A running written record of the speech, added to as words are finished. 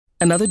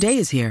Another day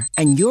is here,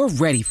 and you're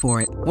ready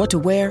for it. What to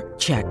wear?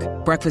 Check.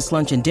 Breakfast,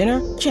 lunch, and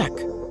dinner? Check.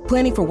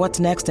 Planning for what's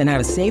next and how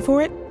to save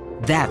for it?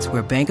 That's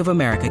where Bank of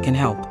America can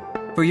help.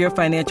 For your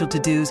financial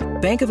to-dos,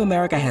 Bank of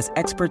America has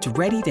experts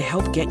ready to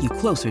help get you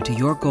closer to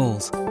your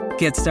goals.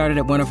 Get started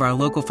at one of our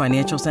local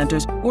financial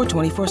centers or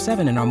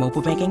 24/7 in our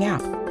mobile banking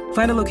app.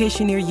 Find a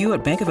location near you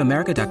at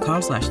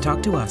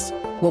bankofamerica.com/talktous.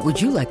 What would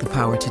you like the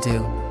power to do?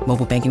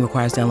 Mobile banking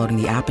requires downloading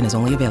the app and is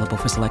only available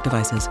for select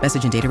devices.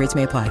 Message and data rates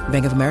may apply.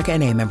 Bank of America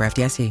N.A., member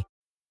FDIC.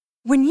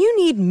 When you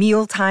need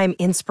mealtime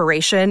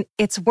inspiration,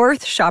 it's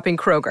worth shopping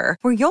Kroger,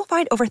 where you'll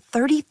find over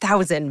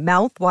 30,000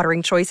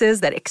 mouth-watering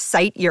choices that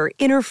excite your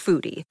inner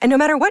foodie. And no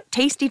matter what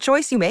tasty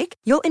choice you make,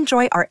 you'll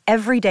enjoy our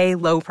everyday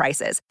low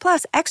prices,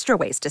 plus extra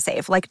ways to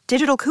save, like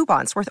digital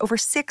coupons worth over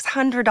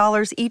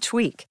 $600 each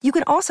week. You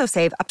can also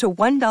save up to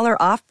 $1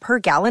 off per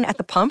gallon at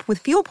the pump with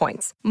fuel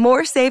points.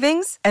 More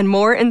savings and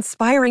more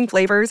inspiring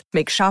flavors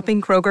make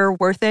shopping Kroger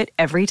worth it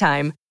every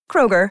time.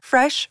 Kroger,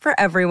 fresh for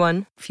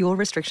everyone. Fuel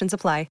restrictions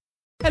apply.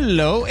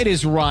 Hello, it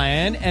is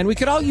Ryan, and we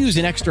could all use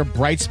an extra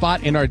bright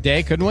spot in our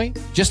day, couldn't we?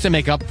 Just to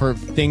make up for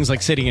things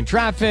like sitting in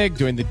traffic,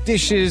 doing the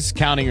dishes,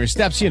 counting your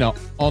steps,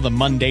 all the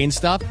mundane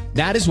stuff.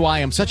 That is why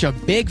I'm such a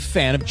big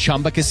fan of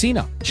Chumba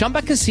Casino.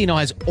 Chumba Casino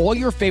has all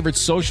your favorite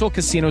social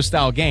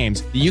casino-style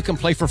games that you can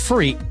play for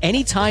free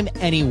anytime,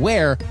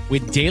 anywhere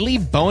with daily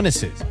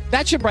bonuses.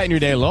 That should brighten your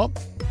day a little.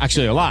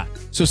 Actually, a lot.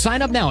 So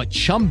sign up now at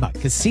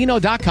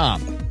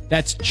ChumbaCasino.com.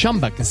 That's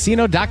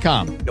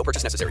ChumbaCasino.com. No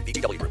purchase necessary.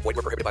 VGW Group. Void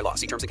where prohibited by law.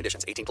 See terms and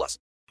conditions. 18+.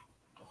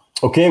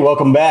 Okay,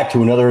 welcome back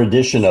to another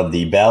edition of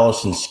the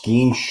Ballas and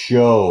Skeen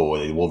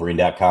Show, the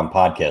Wolverine.com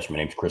podcast. My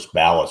name's Chris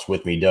Ballas.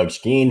 With me, Doug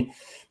Skeen,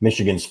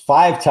 Michigan's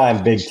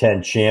 5-time Big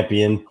Ten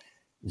champion,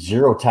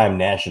 0-time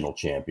national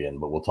champion,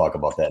 but we'll talk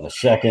about that in a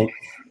second.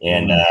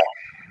 And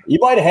you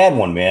might have had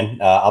one, man.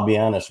 I'll be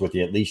honest with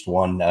you, at least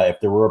one. If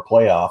there were a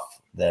playoff,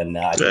 then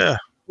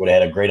would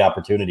have had a great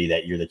opportunity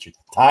that year that you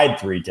tied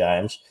 3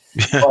 times.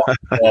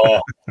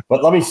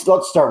 But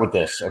let's start with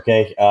this,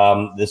 okay?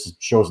 This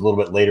show's a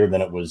little bit later than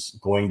it was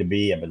going to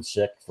be. I've been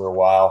sick for a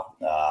while,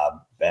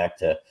 back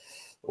to,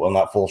 well,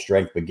 not full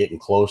strength, but getting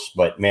close.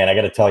 But, man, I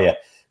got to tell you,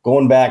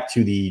 going back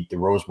to the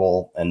Rose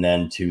Bowl and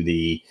then to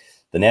the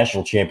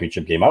national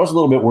championship game, I was a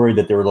little bit worried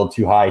that they were a little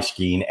too high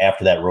skiing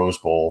after that Rose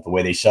Bowl. The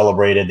way they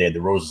celebrated, they had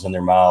the roses in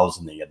their mouths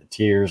and they had the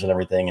tears and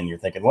everything. And you're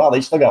thinking, well,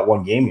 they still got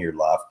one game here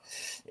left.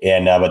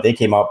 And but they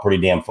came out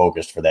pretty damn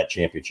focused for that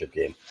championship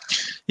game.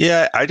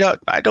 Yeah, I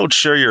don't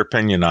share your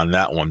opinion on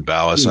that one,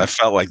 Ballas. I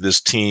felt like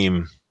this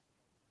team,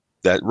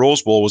 that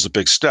Rose Bowl was a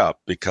big step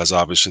because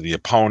obviously the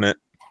opponent,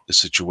 the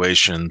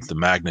situation, the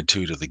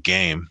magnitude of the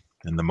game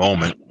in the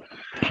moment,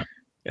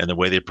 and the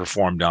way they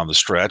performed down the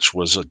stretch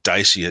was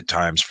dicey at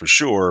times for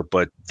sure.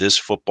 But this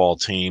football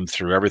team,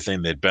 through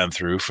everything they'd been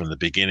through from the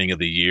beginning of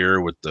the year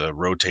with the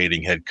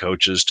rotating head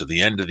coaches to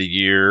the end of the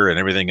year and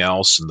everything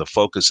else, and the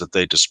focus that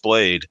they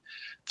displayed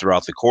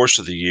throughout the course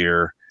of the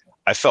year,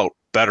 I felt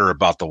better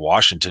about the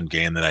Washington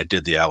game than I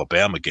did the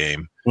Alabama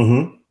game.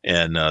 Mm-hmm.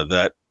 And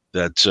that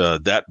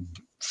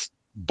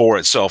bore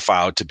itself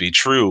out to be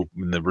true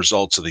in the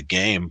results of the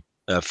game.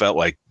 Felt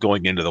like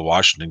going into the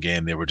Washington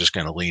game, they were just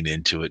going to lean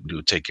into it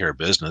and take care of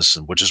business,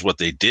 and which is what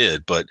they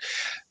did. But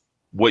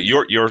what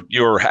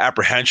your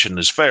apprehension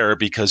is fair,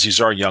 because these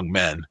are young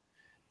men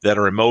that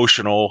are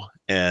emotional,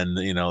 and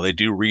they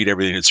do read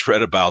everything that's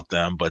read about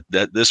them. But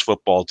that this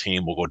football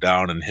team will go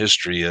down in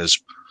history as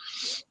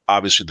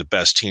obviously the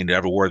best team to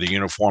ever wear the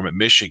uniform at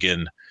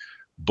Michigan,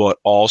 but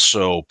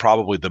also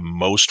probably the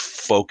most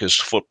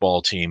focused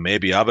football team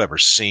maybe I've ever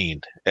seen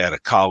at a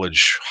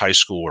college, high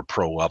school, or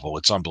pro level.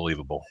 It's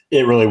unbelievable.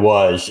 It really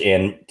was.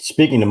 And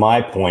speaking to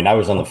my point, I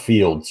was on the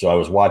field, so I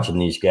was watching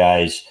these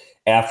guys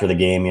after the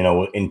game,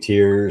 in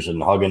tears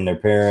and hugging their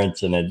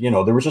parents. And,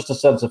 there was just a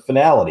sense of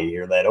finality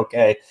here that,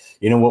 okay,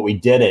 we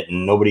did it,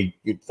 and nobody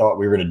thought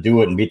we were going to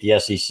do it and beat the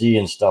SEC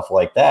and stuff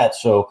like that.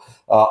 So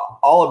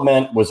all it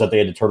meant was that they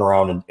had to turn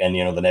around and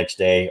the next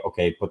day,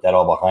 okay, put that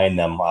all behind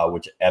them,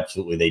 which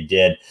absolutely they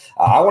did.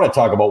 I want to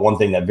talk about one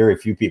thing that very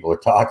few people are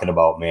talking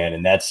about, man,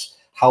 and that's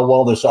how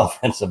well this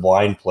offensive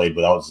line played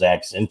without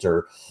Zach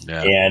Zinter.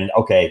 Yeah. And,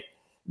 okay,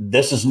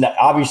 this is not,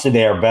 obviously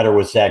they are better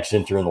with Zach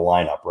Zinter in the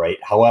lineup, right?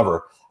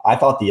 However, I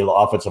thought the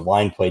offensive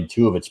line played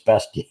 2 of its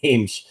best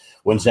games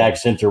when Zach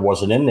Zinter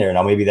wasn't in there.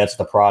 Now, maybe that's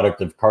the product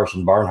of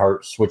Carson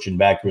Barnhart switching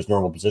back to his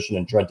normal position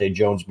and Trente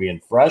Jones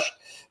being fresh.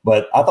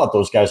 But I thought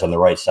those guys on the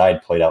right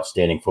side played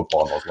outstanding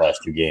football in those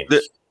last 2 games.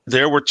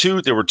 There were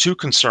two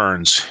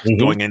concerns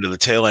going into the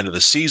tail end of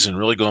the season,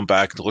 really going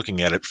back and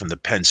looking at it from the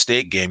Penn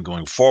State game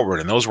going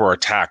forward, and those were our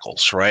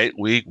tackles, right?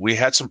 We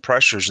had some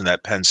pressures in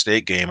that Penn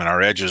State game, and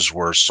our edges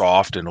were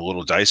soft and a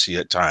little dicey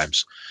at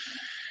times.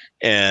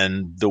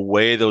 And the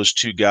way those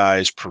 2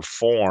 guys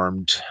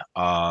performed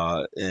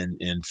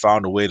and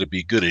found a way to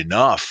be good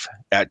enough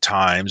at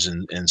times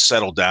and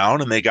settle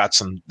down, and they got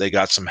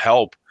some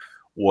help,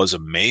 was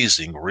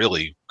amazing,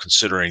 really,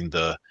 considering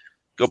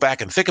go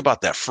back and think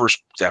about that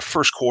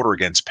first quarter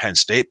against Penn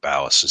State,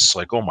 Ballas. It's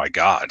like, oh my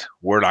God,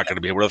 we're not going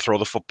to be able to throw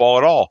the football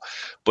at all.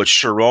 But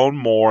Sharon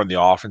Moore and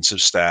the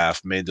offensive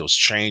staff made those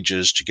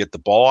changes to get the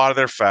ball out of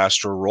there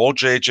faster, roll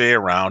JJ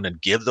around,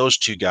 and give those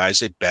two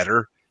guys a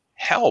better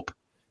help,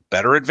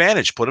 better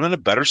advantage, put them in a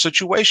better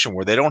situation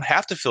where they don't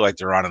have to feel like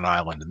they're on an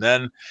island. And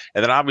then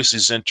obviously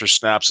Zinter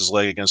snaps his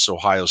leg against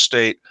Ohio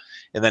State.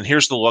 And then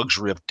here's the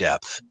luxury of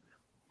depth.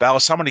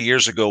 Ballas, how many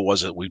years ago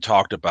was it we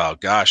talked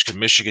about, gosh, can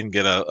Michigan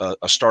get a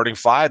starting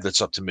five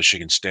that's up to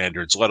Michigan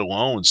standards, let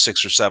alone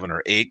 6 or 7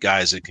 or 8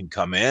 guys that can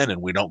come in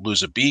and we don't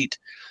lose a beat?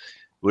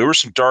 We were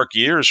some dark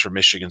years for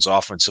Michigan's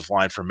offensive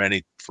line for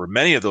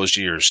many of those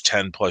years,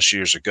 10 plus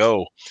years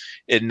ago.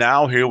 And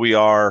now here we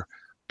are,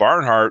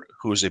 Barnhart,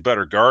 who is a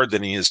better guard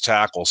than he is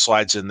tackle,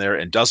 slides in there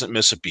and doesn't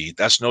miss a beat.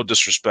 That's no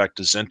disrespect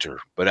to Zinter,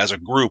 but as a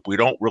group, we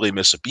don't really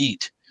miss a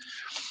beat.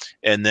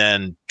 And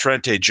then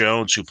Trente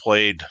Jones, who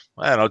played,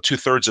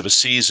 2/3 of a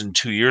season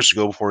 2 years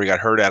ago before he got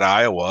hurt at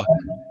Iowa,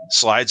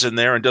 slides in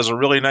there and does a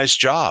really nice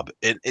job.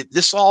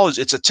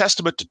 It's a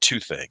testament to two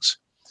things.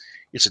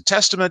 It's a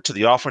testament to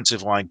the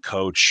offensive line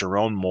coach,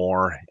 Sharon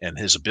Moore, and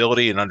his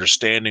ability and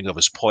understanding of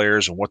his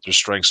players and what their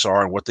strengths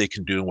are and what they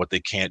can do and what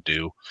they can't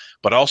do,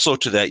 but also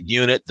to that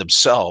unit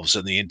themselves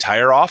and the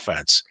entire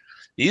offense.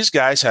 These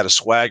guys had a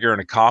swagger and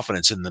a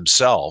confidence in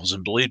themselves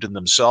and believed in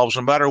themselves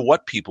no matter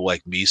what people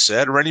like me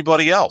said or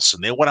anybody else.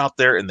 And they went out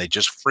there and they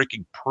just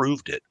freaking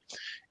proved it.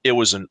 It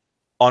was an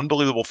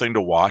unbelievable thing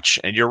to watch.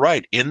 And you're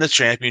right, in the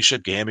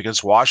championship game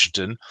against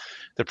Washington,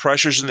 the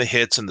pressures and the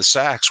hits and the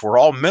sacks were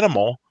all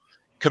minimal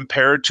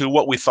compared to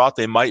what we thought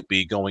they might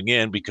be going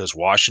in, because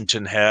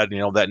Washington had,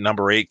 that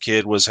number 8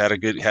 kid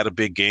had a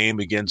big game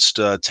against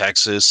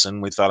Texas,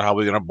 and we thought, how are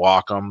we going to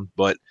block them?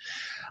 But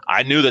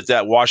I knew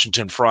that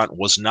Washington front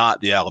was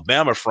not the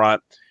Alabama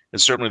front,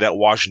 and certainly that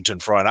Washington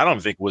front, I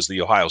don't think was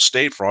the Ohio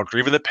State front or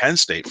even the Penn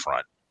State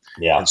front.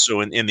 Yeah. And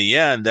so in the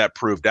end, that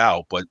proved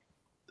out. But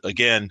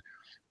again,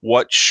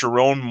 what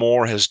Sharon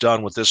Moore has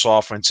done with this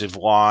offensive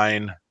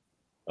line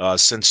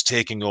since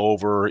taking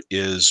over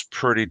is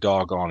pretty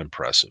doggone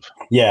impressive.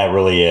 Yeah, it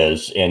really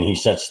is. And he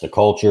sets the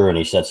culture and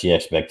he sets the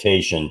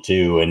expectation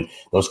too. And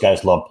those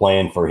guys love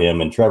playing for him.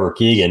 And Trevor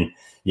Keegan,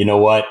 you know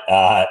what?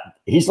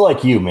 He's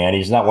like you, man.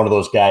 He's not one of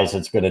those guys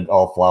that's good at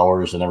all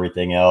flowers and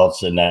everything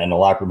else. And in the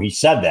locker room, he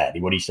said that.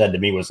 What he said to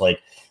me was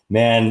like,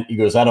 man, he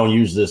goes, I don't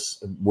use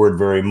this word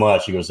very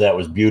much. He goes, that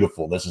was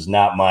beautiful. This is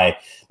not my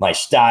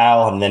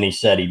style. And then he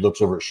said, he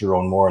looks over at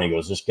Sharon Moore and he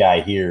goes, this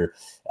guy here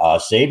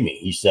saved me.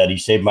 He said he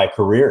saved my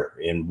career.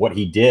 And what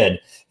he did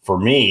for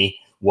me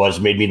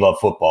was made me love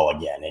football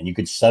again. And you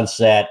could sense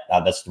that.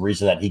 That's the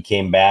reason that he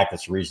came back.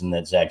 That's the reason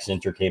that Zach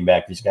Zinter came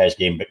back. These guys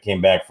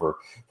came back for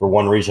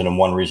one reason and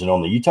one reason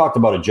only. You talked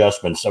about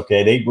adjustments.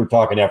 Okay. They were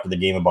talking after the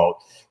game about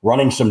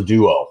running some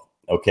duo.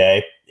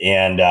 Okay.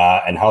 And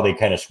how they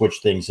kind of switch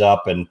things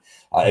up, and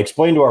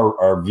explain to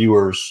our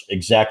viewers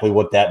exactly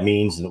what that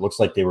means. And it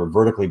looks like they were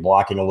vertically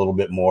blocking a little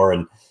bit more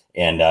and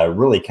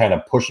really kind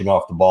of pushing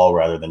off the ball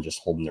rather than just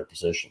holding their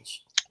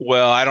positions.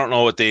 Well, I don't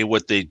know what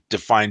they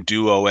define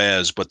duo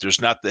as, but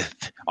there's not the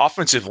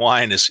offensive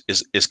line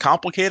is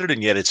complicated,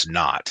 and yet it's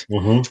not.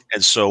 Mm-hmm.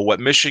 And so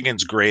what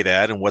Michigan's great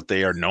at and what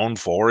they are known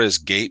for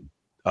is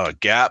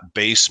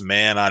gap-based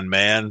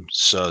man-on-man,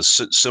 so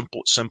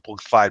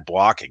simplified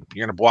blocking.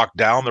 You're going to block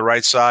down the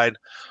right side,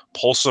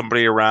 pull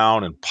somebody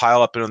around, and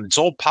pile up in. It's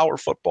old power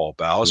football,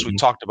 Ballas. Mm-hmm. We've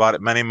talked about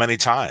it many, many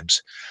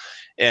times.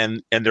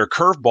 And their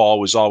curveball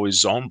was always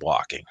zone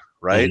blocking,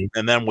 right? Mm-hmm.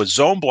 And then with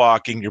zone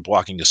blocking, you're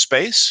blocking a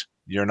space.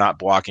 You're not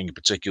blocking a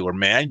particular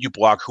man. You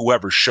block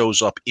whoever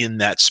shows up in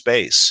that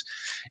space.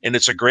 And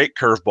it's a great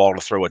curveball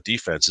to throw at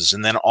defenses.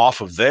 And then off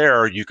of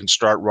there, you can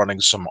start running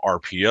some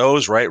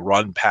RPOs, right?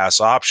 Run pass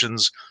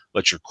options.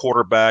 Let your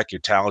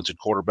talented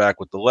quarterback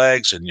with the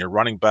legs, and your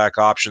running back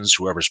options,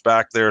 whoever's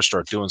back there,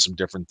 start doing some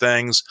different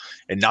things.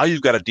 And now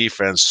you've got a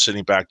defense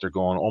sitting back there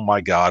going, oh my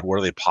God, what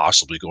are they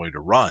possibly going to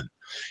run?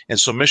 And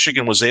so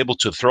Michigan was able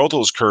to throw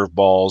those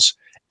curveballs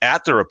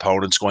at their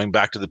opponents, going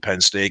back to the Penn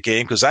State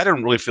game, because I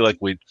didn't really feel like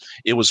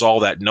it was all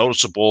that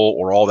noticeable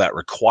or all that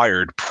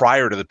required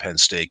prior to the Penn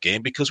State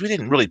game, because we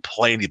didn't really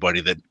play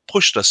anybody that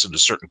pushed us into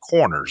certain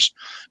corners,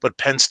 but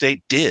Penn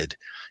State did.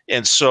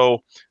 And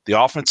so the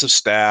offensive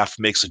staff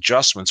makes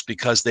adjustments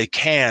because they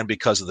can,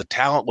 because of the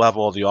talent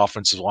level of the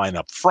offensive line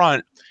up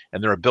front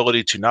and their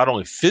ability to not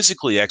only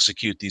physically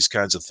execute these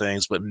kinds of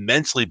things, but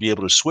mentally be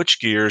able to switch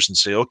gears and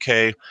say,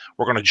 okay,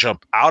 we're going to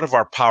jump out of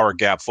our power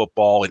gap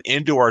football and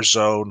into our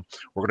zone.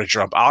 We're going to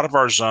jump out of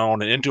our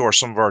zone and into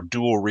some of our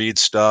dual read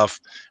stuff.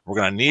 We're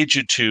going to need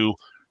you to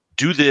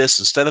do this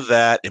instead of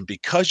that. And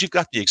because you've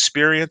got the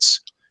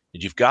experience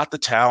and you've got the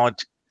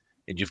talent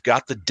and you've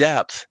got the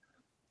depth,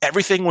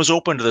 everything was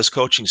open to this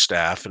coaching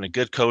staff, and a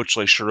good coach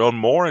like Sharon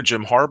Moore and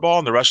Jim Harbaugh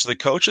and the rest of the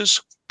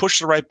coaches pushed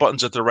the right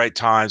buttons at the right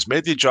times,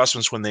 made the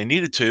adjustments when they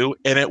needed to,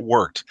 and it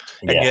worked.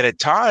 Yeah. And yet at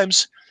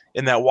times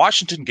in that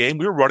Washington game,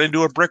 we were running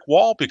into a brick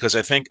wall because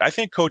I think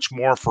Coach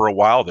Moore for a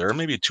while there,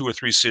 maybe 2 or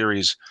 3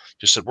 series,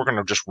 just said we're going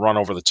to just run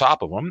over the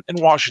top of them. And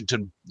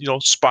Washington,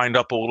 spined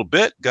up a little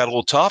bit, got a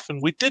little tough,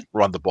 and we did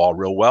run the ball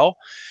real well.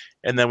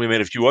 And then we made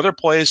a few other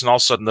plays, and all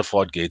of a sudden the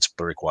floodgates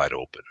break wide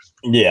open.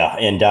 Yeah,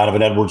 and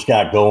Donovan Edwards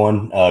got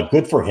going.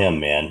 Good for him,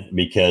 man,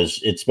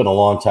 because it's been a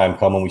long time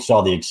coming. We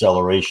saw the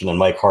acceleration, and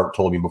Mike Hart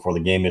told me before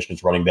the game,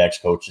 Michigan's running backs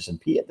coach, he said,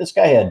 this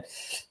guy had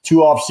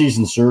 2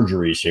 off-season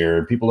surgeries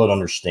here. People don't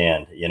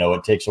understand.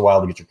 It takes a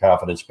while to get your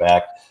confidence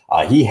back.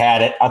 He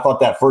had it. I thought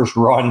that first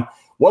run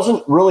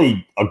wasn't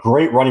really a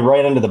great run. He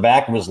right into the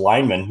back of his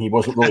lineman. He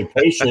wasn't really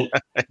patient,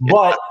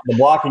 but the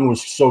blocking was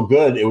so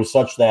good. It was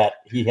such that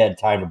he had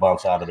time to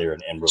bounce out of there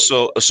and really.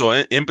 So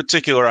in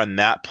particular on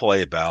that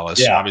play,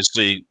 Ballas,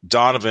 obviously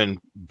Donovan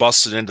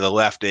busted into the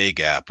left A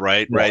gap,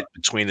 right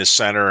between his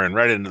center and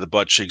right into the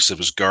butt cheeks of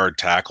his guard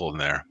tackle in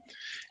there.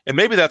 And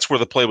maybe that's where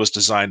the play was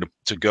designed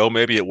to go.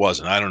 Maybe it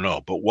wasn't. I don't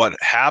know. But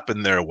what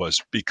happened there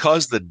was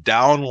because the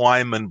down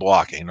lineman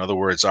blocking, in other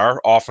words,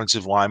 our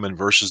offensive lineman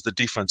versus the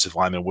defensive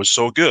lineman was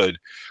so good,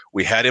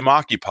 we had him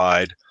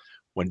occupied.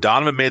 When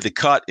Donovan made the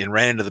cut and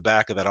ran into the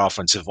back of that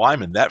offensive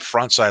lineman, that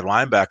front side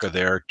linebacker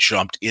there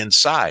jumped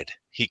inside.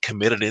 He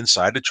committed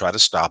inside to try to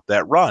stop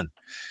that run.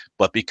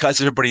 But because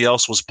everybody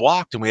else was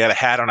blocked and we had a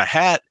hat on a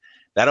hat,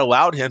 that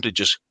allowed him to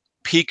just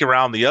peek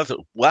around the other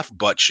left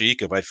butt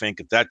cheek of, I think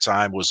at that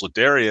time was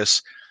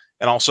Ladarius,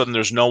 and all of a sudden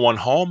there's no one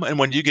home. And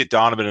when you get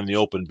Donovan in the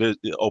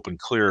open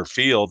clear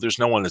field, there's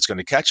no one that's going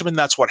to catch him, and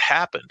that's what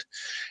happened.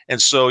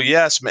 And so,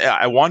 yes,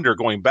 I wonder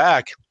going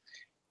back,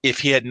 if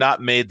he had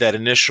not made that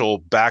initial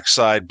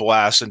backside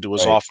blast into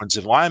his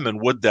offensive lineman,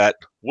 would that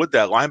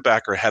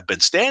linebacker have been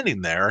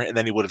standing there, and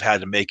then he would have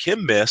had to make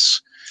him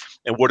miss,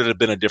 and would it have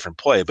been a different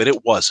play? But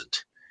it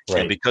wasn't.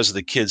 Right. And because of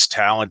the kid's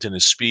talent and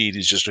his speed,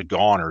 he's just a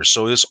goner.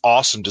 So it's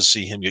awesome to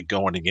see him get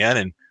going again.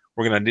 And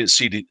we're going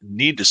to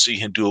need to see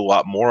him do a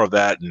lot more of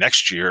that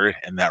next year.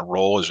 And that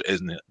role is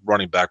in the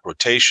running back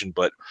rotation.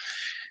 But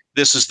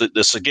this is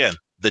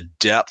the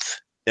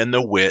depth and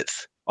the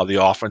width of the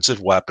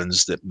offensive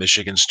weapons that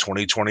Michigan's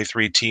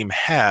 2023 team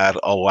had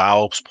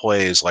allows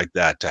plays like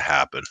that to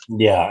happen.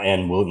 Yeah,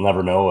 and we'll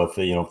never know if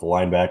the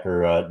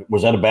linebacker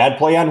was that a bad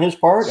play on his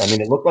part. I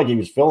mean, it looked like he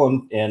was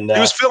filling, and he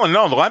was filling.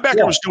 No, the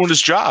linebacker was doing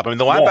his job. I mean,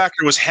 the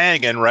linebacker was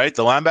hanging, right?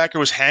 The linebacker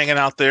was hanging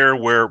out there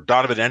where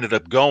Donovan ended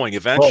up going.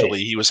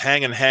 Eventually, he was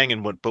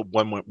hanging. But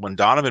when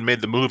Donovan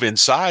made the move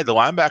inside, the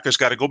linebacker's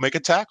got to go make a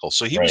tackle.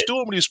 So he was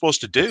doing what he was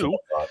supposed to do.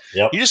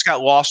 He just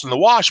got lost in the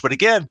wash. But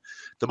again,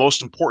 the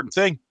most important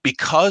thing,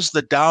 because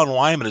the down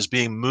lineman is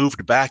being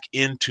moved back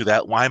into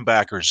that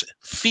linebacker's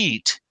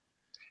feet,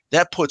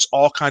 that puts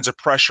all kinds of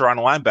pressure on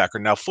a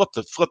linebacker. Now flip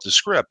the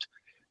script.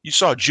 You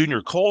saw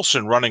Junior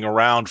Colson running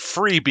around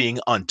free, being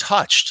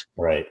untouched.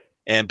 Right.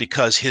 And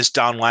because his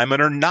down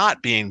linemen are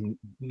not being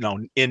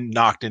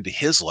knocked into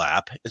his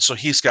lap, and so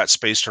he's got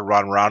space to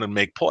run around and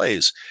make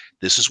plays.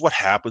 This is what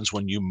happens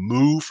when you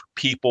move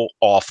people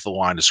off the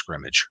line of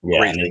scrimmage.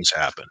 Great things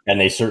happen. And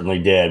they certainly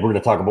did. We're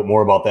going to talk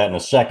more about that in a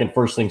second.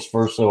 First things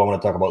first, though, I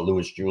want to talk about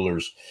Lewis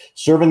Jewelers.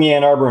 Serving the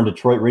Ann Arbor and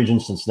Detroit region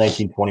since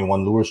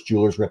 1921, Lewis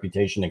Jewelers'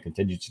 reputation and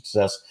continued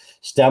success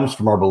stems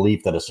from our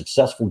belief that a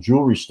successful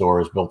jewelry store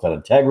is built on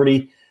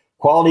integrity,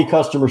 quality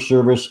customer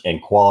service,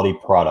 and quality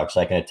products.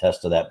 I can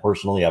attest to that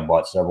personally. I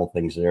bought several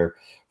things there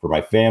for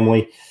my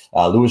family.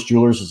 Lewis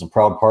Jewelers is a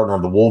proud partner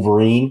of the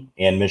Wolverine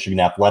and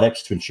Michigan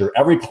Athletics to ensure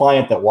every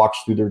client that walks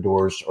through their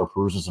doors or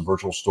peruses a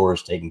virtual store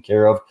is taken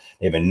care of.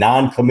 They have a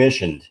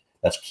non-commissioned,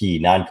 that's key,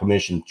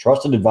 non-commissioned,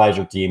 trusted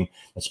advisor team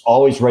that's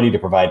always ready to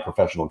provide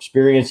professional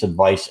experience,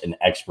 advice, and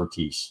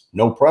expertise.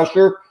 No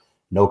pressure,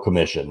 no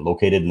commission.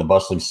 Located in the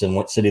bustling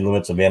city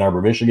limits of Ann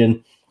Arbor,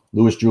 Michigan,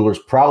 Lewis Jewelers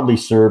proudly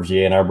serves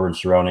the Ann Arbor and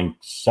surrounding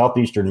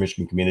southeastern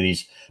Michigan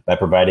communities by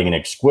providing an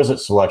exquisite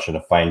selection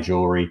of fine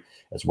jewelry,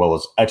 as well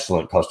as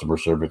excellent customer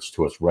service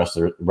to its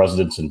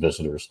residents and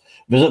visitors.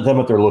 Visit them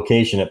at their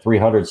location at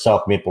 300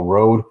 South Maple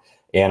Road,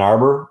 Ann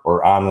Arbor,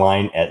 or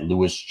online at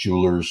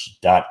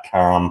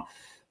lewisjewelers.com.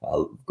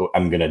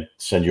 I'm going to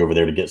send you over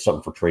there to get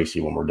something for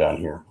Tracy when we're done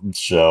here.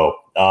 So,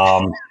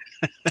 all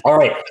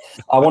right.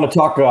 I want to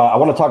talk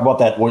about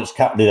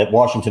that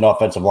Washington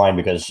offensive line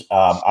because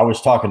I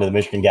was talking to the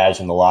Michigan guys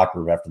in the locker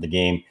room after the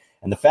game,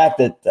 and the fact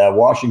that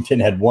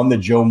Washington had won the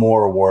Joe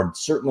Moore Award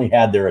certainly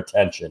had their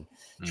attention.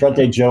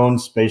 Trente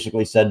Jones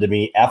basically said to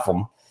me, "F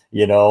him,"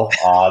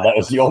 that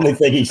was the only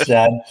thing he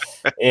said.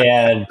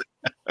 And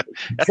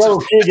that's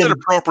an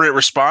appropriate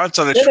response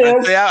on the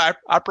Trente. Yeah,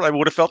 I probably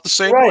would have felt the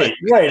same way.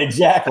 Right,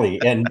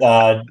 exactly. And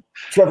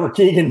Trevor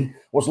Keegan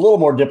was a little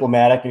more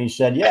diplomatic, and he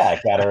said, "Yeah,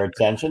 it got our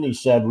attention." He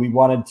said, we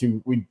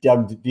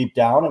dug deep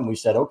down, and we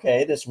said,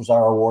 okay, this was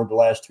our award the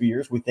last 2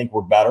 years. We think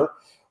we're better.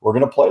 We're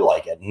going to play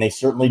like it. And they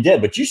certainly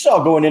did. But you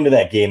saw going into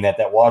that game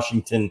that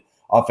Washington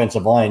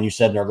offensive line, you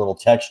said in our little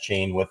text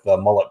chain with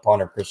mullet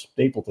punter Chris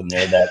Stapleton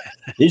there, that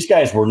these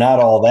guys were not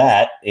all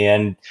that,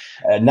 and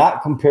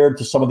not compared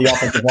to some of the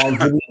offensive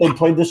lines they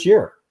played this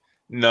year.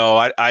 No,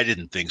 I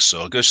didn't think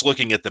so. Just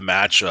looking at the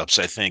matchups,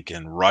 I think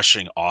in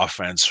rushing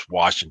offense,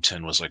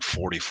 Washington was like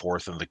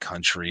 44th in the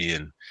country,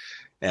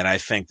 and I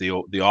think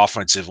the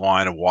offensive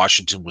line of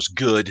Washington was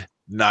good,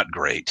 not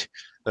great.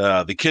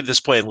 The kid that's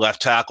playing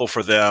left tackle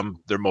for them,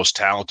 their most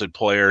talented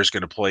player, is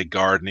going to play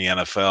guard in the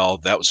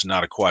NFL. That was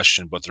not a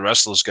question. But the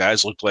rest of those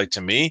guys looked like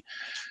to me,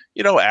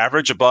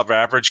 average, above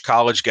average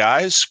college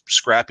guys,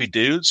 scrappy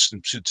dudes,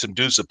 some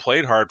dudes that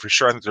played hard for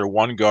sure. I think their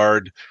one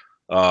guard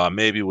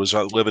maybe was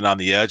living on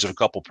the edge of a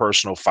couple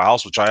personal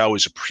fouls, which I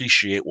always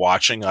appreciate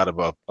watching out of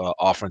a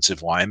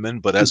offensive lineman.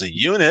 But as a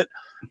unit,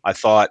 I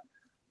thought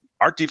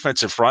our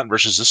defensive front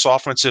versus this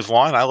offensive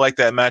line, I like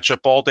that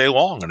matchup all day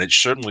long, and it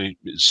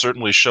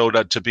certainly showed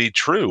that to be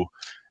true.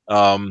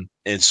 And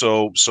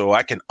so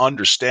I can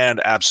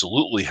understand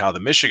absolutely how the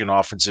Michigan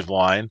offensive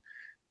line,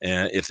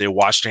 and if they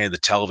watched any of the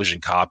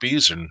television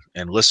copies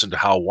and listened to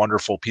how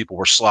wonderful people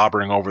were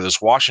slobbering over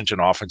this Washington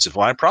offensive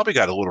line, probably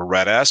got a little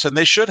red ass, and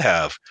they should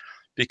have,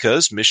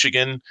 because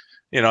Michigan,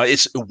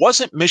 it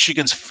wasn't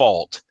Michigan's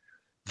fault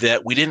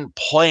that we didn't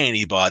play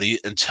anybody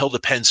until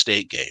the Penn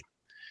State game.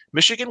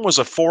 Michigan was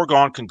a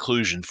foregone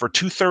conclusion for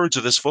 2/3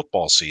 of this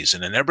football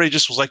season, and everybody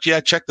just was like, yeah,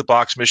 check the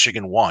box,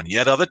 Michigan won.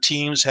 Yet other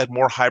teams had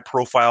more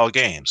high-profile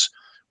games,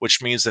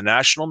 which means the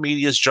national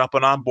media is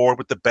jumping on board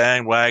with the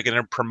bandwagon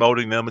and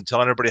promoting them and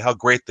telling everybody how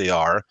great they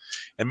are.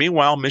 And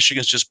meanwhile,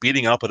 Michigan's just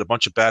beating up at a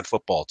bunch of bad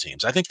football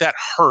teams. I think that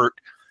hurt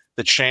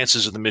the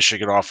chances of the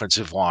Michigan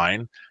offensive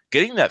line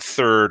getting that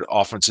third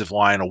offensive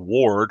line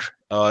award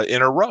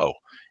in a row.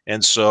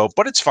 And so,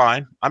 but it's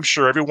fine. I'm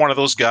sure every one of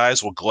those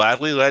guys will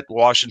gladly let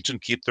Washington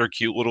keep their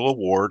cute little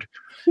award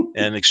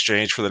in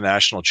exchange for the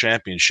national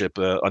championship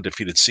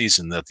undefeated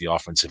season that the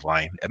offensive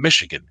line at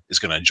Michigan is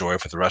going to enjoy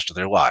for the rest of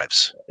their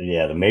lives.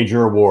 Yeah, the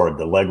major award,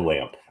 the leg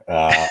lamp,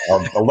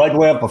 the leg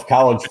lamp of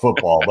college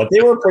football. But they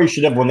were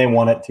appreciative when they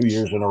won it 2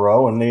 years in a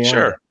row. And they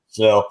Sure.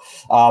 So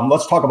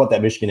let's talk about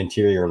that Michigan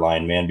interior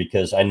line, man,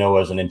 because I know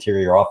as an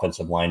interior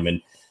offensive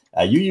lineman,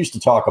 you used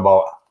to talk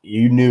about,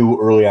 you knew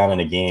early on in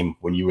a game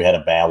when you had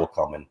a battle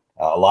coming.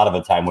 A lot of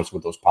the time was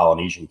with those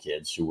Polynesian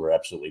kids who were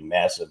absolutely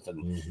massive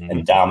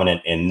and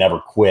dominant and never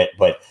quit.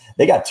 But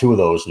they got two of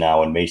those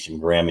now in Mason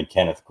Graham and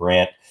Kenneth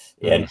Grant.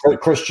 And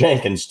Chris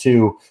Jenkins,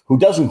 too, who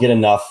doesn't get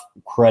enough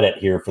credit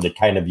here for the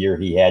kind of year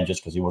he had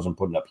just because he wasn't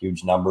putting up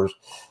huge numbers.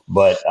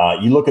 But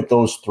you look at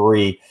those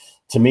three.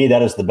 To me,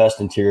 that is the best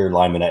interior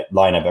line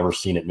I've ever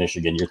seen at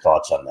Michigan. Your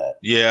thoughts on that?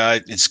 Yeah,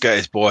 it's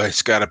got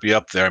to be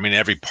up there. I mean,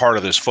 every part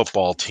of this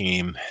football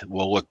team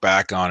will look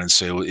back on and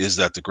say, well, is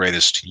that the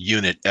greatest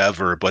unit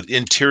ever? But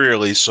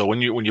interiorly, so when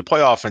you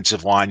play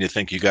offensive line, you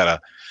think you've got,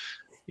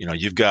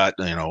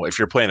 if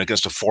you're playing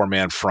against a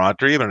four-man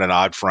front or even an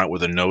odd front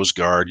with a nose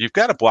guard, you've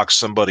got to block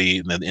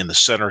somebody in the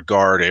center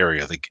guard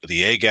area,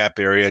 the A-gap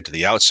area, to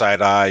the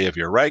outside eye of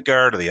your right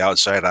guard or the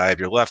outside eye of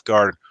your left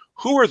guard.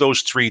 Who are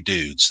those three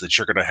dudes that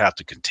you're going to have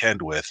to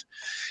contend with?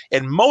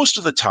 And most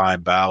of the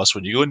time, Ballas,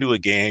 when you go into a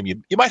game,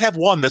 you might have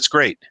one that's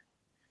great.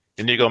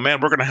 And you go, man,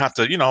 we're going to have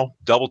to,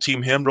 double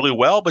team him really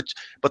well.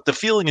 But the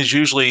feeling is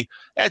usually,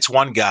 it's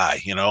one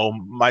guy,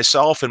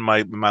 myself and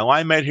my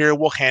line mate here,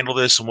 we'll handle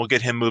this and we'll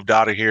get him moved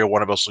out of here.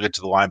 One of us will get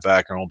to the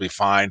linebacker and we'll be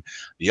fine.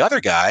 The other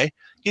guy,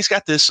 he's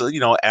got this,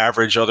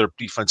 average other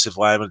defensive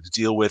lineman to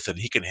deal with, and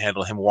he can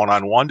handle him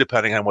one-on-one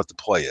depending on what the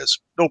play is.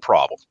 No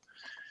problem.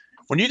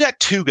 When you got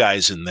two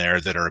guys in there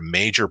that are a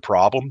major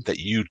problem that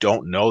you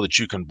don't know that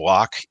you can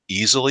block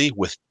easily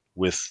with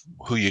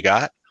who you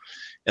got,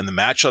 and the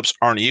matchups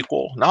aren't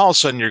equal, now all of a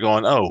sudden you're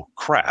going, oh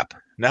crap,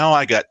 now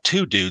I got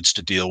two dudes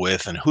to deal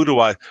with, and who do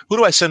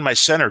I send my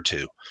center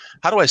to?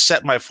 How do I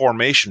set my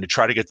formation to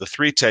try to get the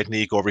three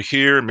technique over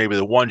here and maybe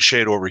the one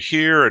shade over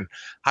here? And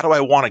how do I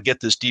want to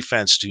get this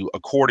defense to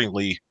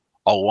accordingly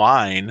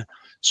align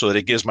so that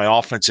it gives my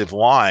offensive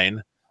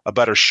line a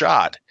better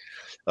shot?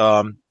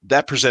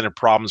 That presented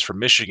problems for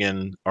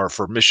Michigan, or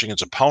for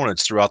Michigan's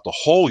opponents, throughout the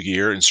whole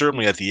year, and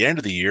certainly at the end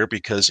of the year,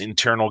 because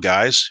internal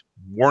guys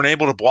weren't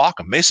able to block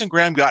him. Mason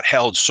Graham got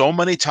held so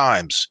many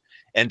times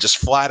and just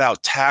flat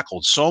out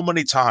tackled so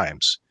many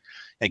times.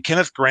 And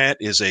Kenneth Grant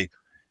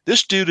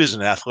this dude is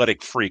an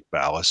athletic freak,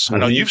 Ballas. Mm-hmm. I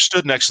know you've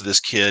stood next to this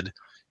kid.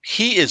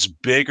 He is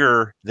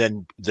bigger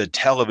than the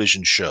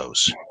television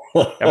shows.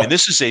 I mean,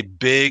 this is a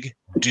big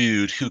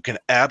dude who can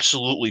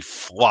absolutely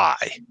fly.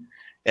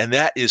 And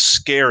that is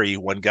scary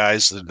when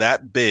guys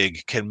that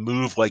big can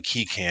move like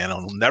he can.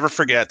 I'll never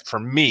forget, for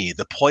me,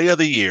 the play of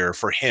the year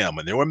for him,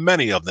 and there were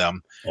many of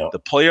them, the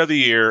play of the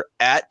year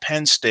at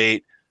Penn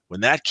State, when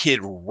that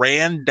kid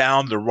ran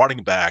down the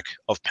running back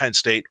of Penn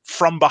State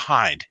from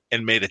behind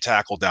and made a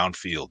tackle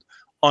downfield.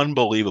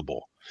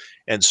 Unbelievable.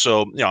 And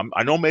so,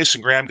 I know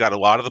Mason Graham got a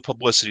lot of the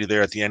publicity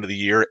there at the end of the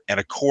year, and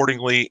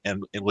accordingly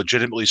and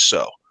legitimately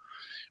so.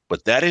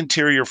 But that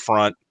interior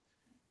front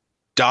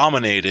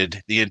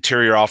dominated the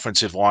interior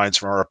offensive lines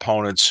from our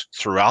opponents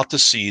throughout the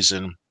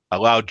season,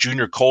 allowed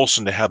Junior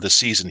Colson to have the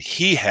season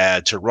he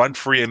had to run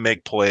free and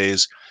make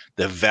plays.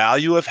 The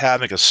value of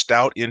having a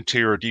stout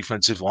interior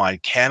defensive line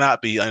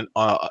cannot be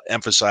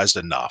emphasized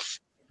enough.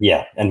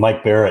 Yeah, and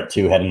Mike Barrett,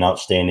 too, had an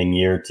outstanding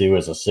year, too,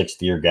 as a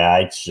sixth-year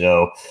guy.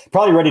 So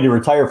probably ready to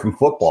retire from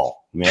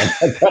football, man.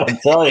 I got to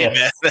tell you. Hey,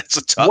 man, that's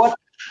a tough.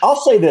 I'll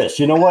say this.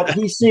 You know what?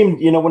 He seemed,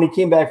 when he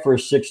came back for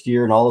his sixth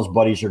year and all his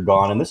buddies are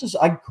gone, and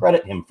I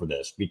credit him for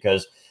this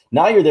because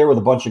now you're there with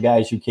a bunch of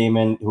guys who came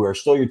in who are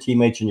still your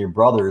teammates and your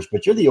brothers,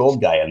 but you're the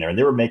old guy in there. And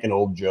they were making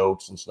old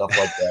jokes and stuff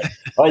like that.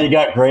 Oh, you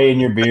got gray in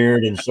your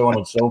beard and so on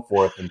and so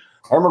forth. And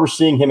I remember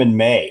seeing him in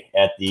May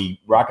at the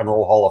Rock and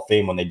Roll Hall of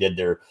Fame when they did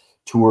their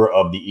tour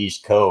of the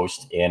East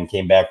Coast and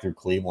came back through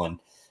Cleveland.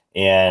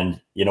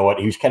 And you know what?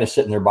 He was kind of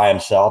sitting there by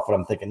himself. And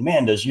I'm thinking,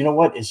 man, is he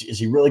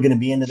really going to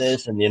be into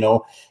this? And,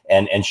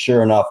 and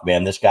sure enough,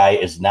 man, this guy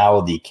is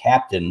now the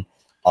captain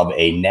of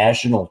a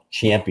national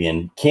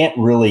champion. Can't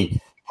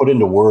really put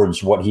into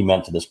words what he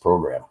meant to this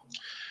program.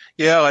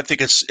 Yeah, I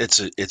think it's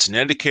an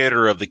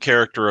indicator of the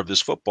character of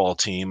this football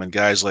team and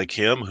guys like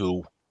him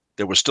who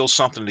there was still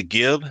something to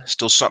give,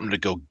 still something to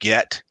go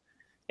get,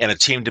 and a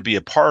team to be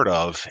a part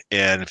of.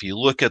 And if you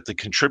look at the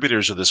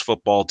contributors of this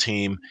football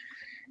team,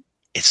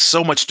 it's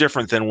so much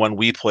different than when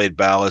we played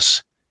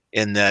Ballas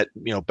in that,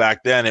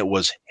 back then it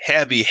was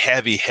heavy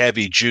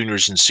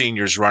juniors and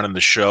seniors running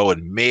the show,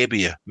 and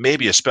maybe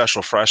a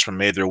special freshman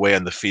made their way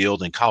on the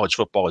field, and college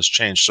football has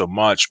changed so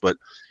much. But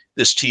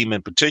this team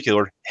in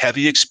particular,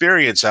 heavy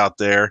experience out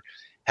there,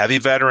 heavy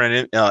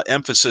veteran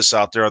emphasis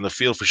out there on the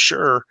field for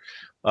sure,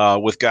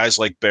 with guys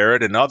like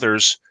Barrett and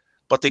others,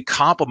 but they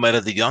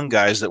complemented the young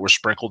guys that were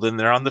sprinkled in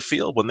there on the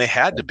field when they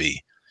had to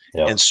be.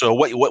 Yep. And so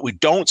what we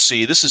don't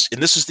see, this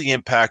is the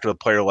impact of a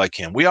player like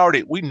him. We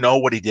know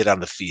what he did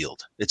on the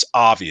field. It's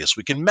obvious.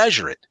 We can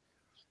measure it.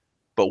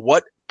 But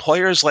what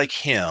players like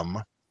him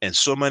and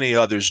so many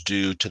others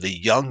do to the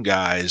young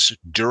guys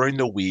during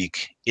the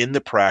week, in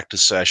the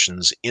practice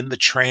sessions, in the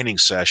training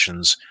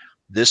sessions,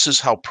 this is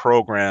how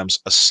programs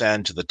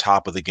ascend to the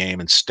top of the game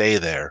and stay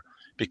there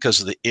because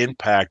of the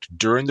impact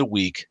during the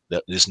week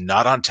that is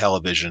not on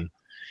television,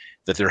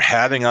 that they're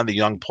having on the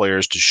young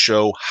players to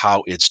show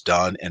how it's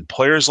done. And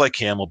players like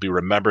him will be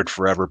remembered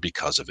forever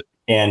because of it.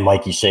 And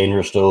Mikey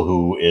Sainristil,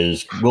 who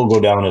will go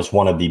down as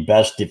one of the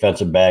best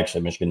defensive backs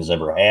that Michigan has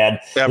ever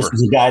had. This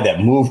is a guy that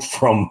moved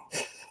from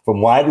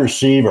wide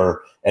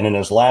receiver, and in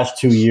his last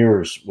 2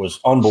 years was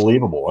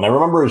unbelievable. And I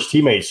remember his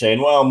teammates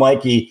saying, well,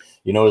 Mikey,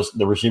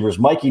 the receivers,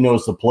 Mikey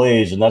knows the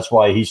plays, and that's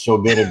why he's so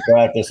good in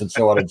practice and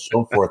so on and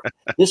so forth.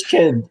 This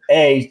kid,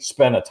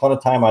 spent a ton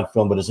of time on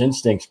film, but his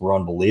instincts were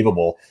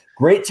unbelievable.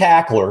 Great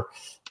tackler.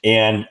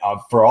 And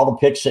for all the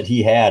picks that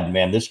he had,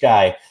 man, this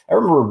guy, I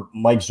remember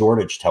Mike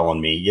Zordich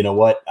telling me, you know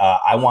what,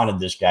 I wanted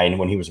this guy. And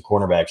when he was a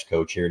cornerbacks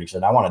coach here, and he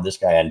said, I wanted this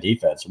guy on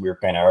defense. And we were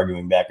kind of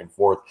arguing back and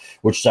forth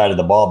which side of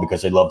the ball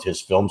because they loved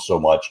his film so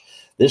much.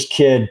 This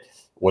kid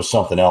was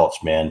something else,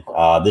 man.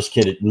 This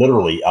kid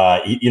literally,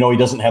 he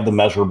doesn't have the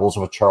measurables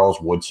of a Charles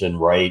Woodson,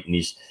 right? And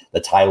he's the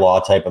Ty Law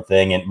type of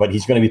thing. But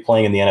he's going to be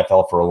playing in the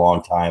NFL for a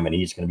long time. And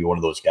he's going to be one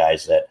of those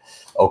guys that,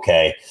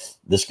 okay,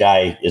 this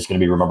guy is going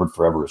to be remembered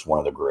forever as one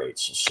of the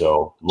greats.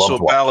 So,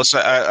 Ballas,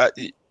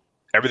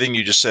 everything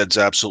you just said is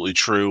absolutely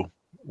true.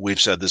 We've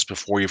said this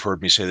before. You've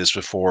heard me say this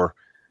before.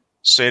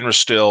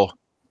 Sainristil,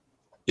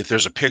 if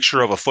there's a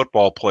picture of a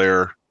football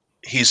player,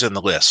 he's in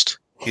the list.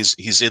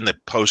 He's in the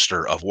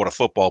poster of what a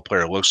football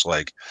player looks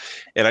like.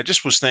 And I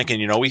just was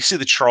thinking, we see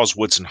the Charles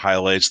Woodson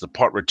highlights, the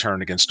punt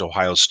return against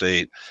Ohio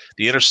State,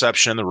 the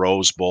interception in the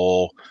Rose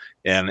Bowl,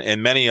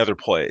 and many other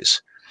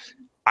plays.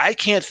 I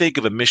can't think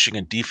of a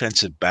Michigan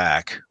defensive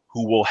back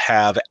who will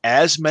have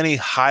as many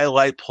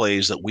highlight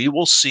plays that we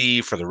will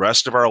see for the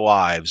rest of our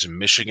lives in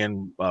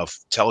Michigan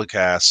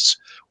telecasts,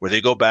 where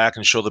they go back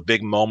and show the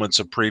big moments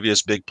of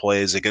previous big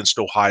plays against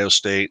Ohio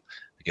State,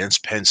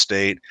 against Penn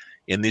State,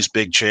 in these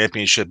big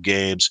championship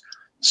games.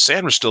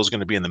 Sainristil is going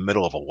to be in the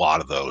middle of a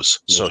lot of those.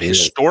 So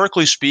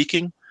historically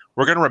speaking,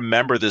 we're going to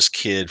remember this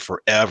kid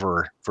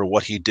forever for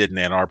what he did in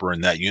Ann Arbor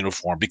in that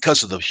uniform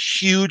because of the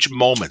huge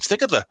moments.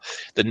 Think of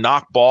the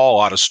knock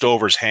ball out of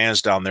Stover's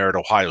hands down there at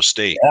Ohio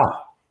State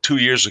 2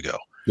 years ago.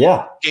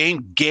 Yeah.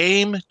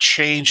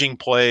 Game-changing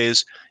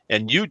plays.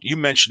 And you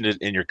mentioned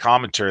it in your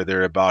commentary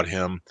there about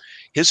him,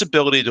 his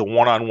ability to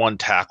one-on-one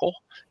tackle.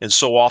 And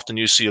so often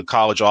you see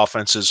college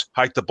offenses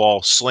hike the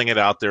ball, sling it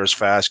out there as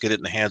fast, get it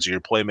in the hands of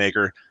your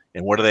playmaker.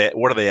 And what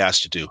are they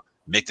asked to do?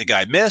 Make the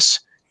guy miss,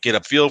 get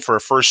upfield for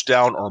a first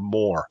down or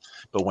more.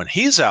 But when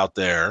he's out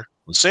there,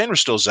 when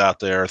Sainristil's out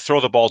there, throw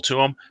the ball to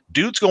him,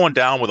 dude's going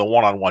down with a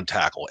one-on-one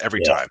tackle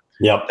every time.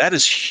 Yep. That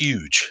is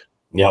huge.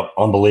 Yep,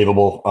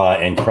 unbelievable.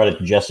 And credit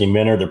to Jesse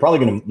Minter. They're probably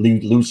going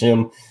to lose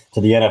him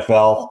to the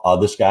NFL.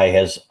 This guy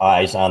has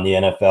eyes on the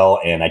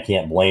NFL, and I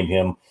can't blame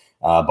him.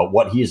 But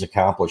what he has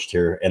accomplished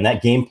here and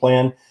that game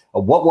plan,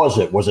 what was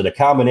it? Was it a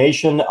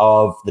combination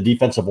of the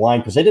defensive line?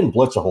 Because they didn't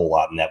blitz a whole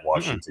lot in that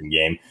Washington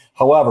game.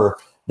 However,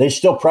 they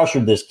still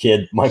pressured this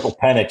kid, Michael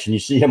Penix, and you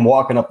see him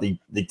walking up the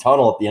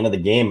tunnel at the end of the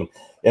game.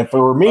 If it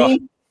were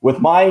me, with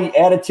my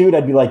attitude,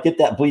 I'd be like, get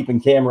that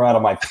bleeping camera out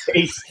of my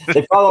face.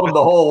 They followed him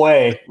the whole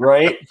way,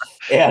 right?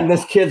 And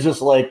this kid's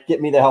just like,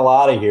 get me the hell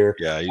out of here.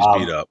 Yeah, he's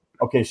beat up.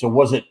 Okay, so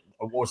was it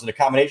was it a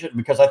combination?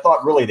 Because I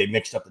thought really they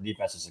mixed up the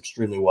defenses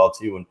extremely well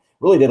too, and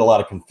really did a lot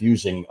of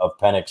confusing of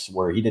Penix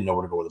where he didn't know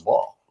where to go with the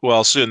ball.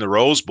 Well, so in the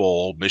Rose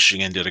Bowl,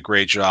 Michigan did a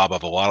great job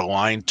of a lot of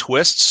line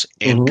twists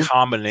and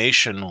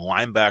combination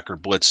linebacker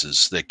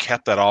blitzes that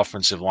kept that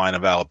offensive line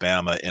of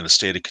Alabama in a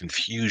state of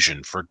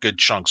confusion for good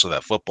chunks of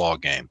that football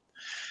game.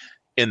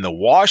 In the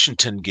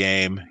Washington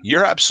game,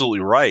 you're absolutely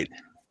right.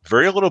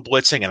 Very little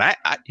blitzing. And I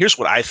here's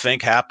what I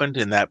think happened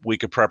in that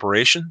week of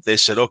preparation. They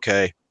said,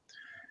 okay,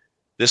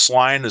 this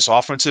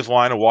offensive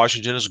line of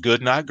Washington is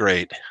good, not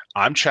great.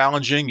 I'm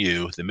challenging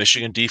you, the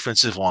Michigan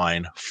defensive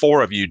line.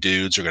 4 of you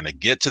dudes are going to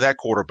get to that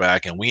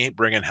quarterback, and we ain't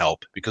bringing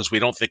help because we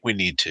don't think we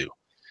need to.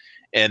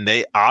 And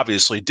they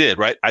obviously did,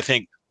 right? I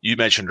think you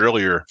mentioned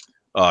earlier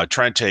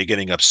Trente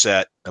getting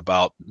upset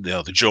about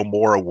the Joe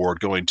Moore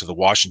Award going to the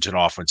Washington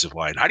offensive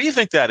line. How do you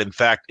think that, in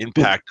fact,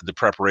 impacted the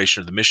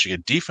preparation of the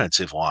Michigan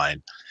defensive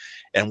line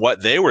and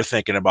what they were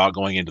thinking about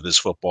going into this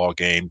football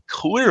game?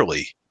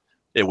 Clearly,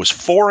 it was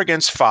 4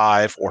 against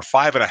 5 or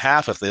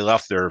 5.5 if they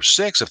left their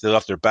 6, if they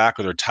left their back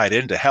or their tight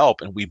end to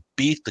help. And we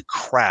beat the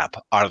crap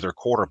out of their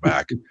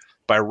quarterback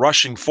by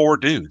rushing 4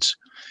 dudes.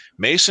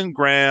 Mason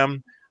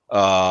Graham,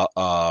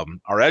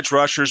 our edge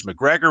rushers,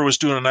 McGregor was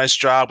doing a nice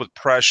job with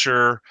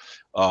pressure.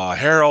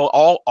 Harrell,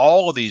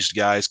 all of these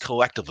guys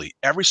collectively,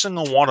 every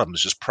single one of them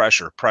is just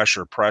pressure.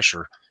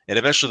 And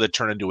eventually they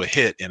turn into a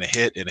hit and a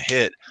hit and a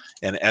hit.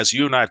 And as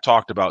you and I have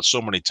talked about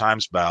so many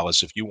times,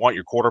 Ballas, if you want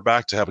your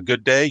quarterback to have a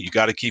good day, you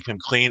got to keep him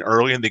clean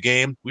early in the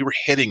game. We were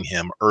hitting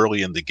him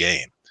early in the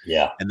game.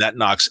 Yeah. And that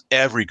knocks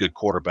every good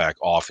quarterback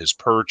off his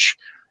perch.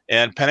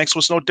 And Penix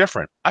was no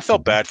different. I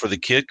felt bad for the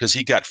kid because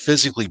he got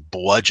physically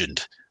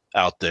bludgeoned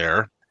out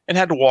there and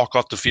had to walk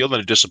off the field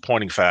in a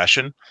disappointing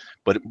fashion.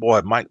 But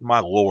boy, my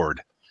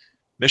Lord,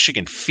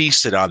 Michigan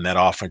feasted on that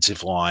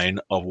offensive line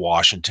of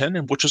Washington,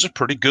 and which was a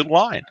pretty good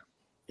line.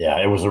 Yeah,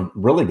 it was a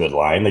really good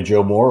line. The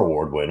Joe Moore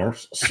Award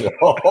winners. So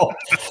the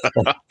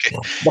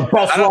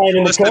best line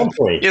in the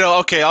country.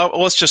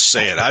 Let's just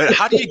say it.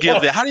 How do you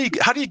give that? How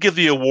do you give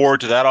the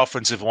award to that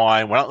offensive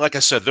line? Well, like I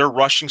said, their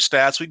rushing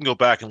stats. We can go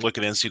back and look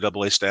at NCAA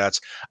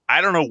stats.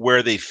 I don't know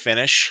where they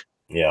finish.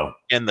 Yeah,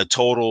 in the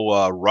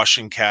total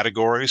rushing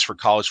categories for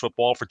college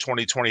football for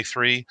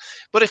 2023.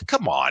 But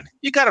come on,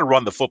 you got to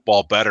run the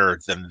football better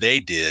than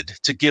they did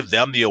to give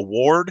them the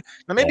award.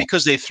 Now, maybe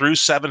because they threw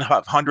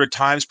 700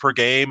 times per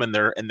game and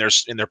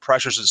their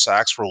pressures and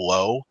sacks were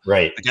low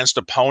against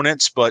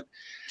opponents. But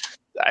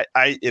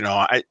I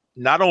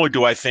not only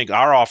do I think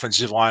our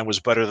offensive line was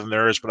better than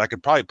theirs, but I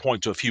could probably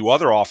point to a few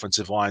other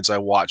offensive lines I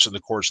watched in the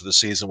course of the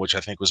season, which I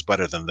think was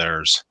better than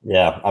theirs.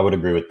 Yeah, I would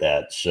agree with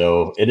that.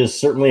 So it is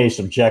certainly a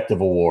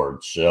subjective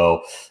award.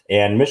 So,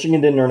 and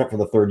Michigan didn't earn it for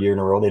the 3rd year in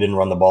a row. They didn't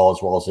run the ball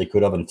as well as they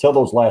could have until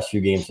those last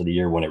few games of the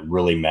year when it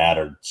really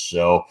mattered.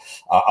 So,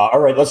 all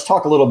right, let's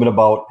talk a little bit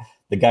about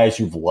the guys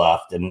who've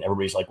left, and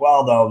everybody's like,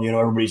 well, no,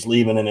 everybody's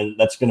leaving and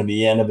that's going to be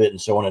the end of it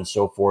and so on and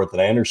so forth. And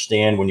I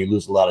understand when you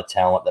lose a lot of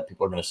talent that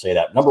people are going to say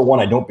that. Number one,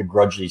 I don't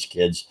begrudge these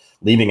kids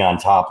leaving on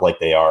top like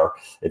they are.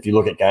 If you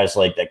look at guys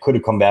like that could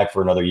have come back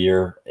for another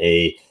year,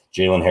 a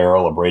Jalen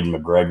Harrell, a Braden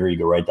McGregor, you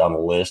go right down the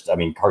list. I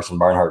mean, Carson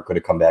Barnhart could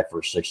have come back for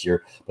a 6th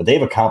year, but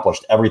they've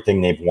accomplished everything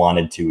they've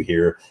wanted to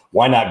here.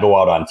 Why not go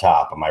out on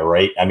top? Am I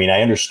right? I mean,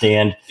 I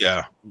understand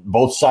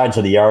both sides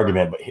of the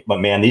argument, but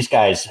man, these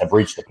guys have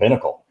reached the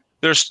pinnacle.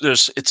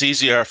 It's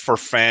easier for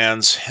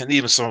fans and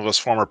even some of us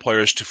former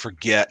players to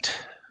forget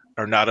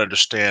or not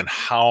understand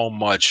how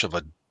much of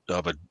a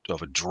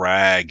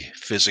drag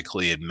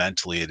physically and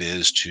mentally it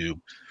is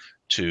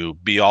to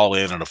be all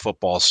in on a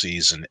football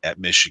season at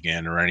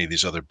Michigan or any of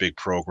these other big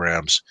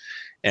programs.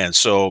 And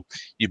so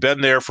you've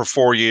been there for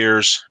 4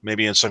 years,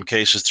 maybe in some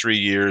cases 3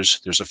 years.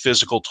 There's a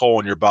physical toll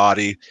on your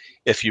body.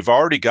 If you've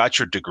already got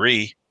your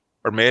degree,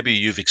 or maybe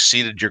you've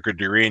exceeded your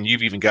degree and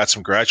you've even got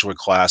some graduate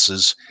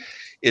classes,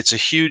 it's a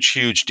huge,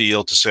 huge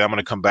deal to say, I'm going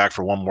to come back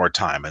for one more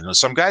time. And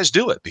some guys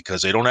do it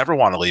because they don't ever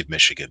want to leave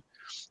Michigan.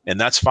 And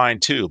that's fine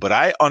too. But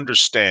I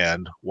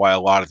understand why a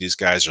lot of these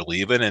guys are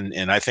leaving.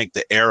 And I think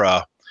the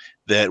era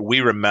that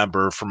we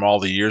remember from all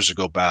the years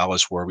ago,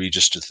 Ballas, where we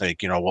just to think,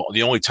 well,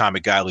 the only time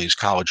a guy leaves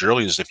college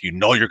early is if you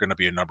know you're going to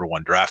be a number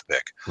 1 draft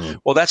pick.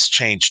 Well, that's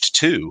changed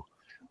too.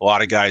 A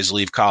lot of guys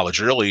leave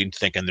college early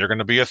thinking they're going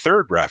to be a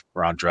 3rd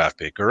round draft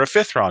pick or a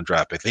 5th round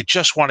draft pick. They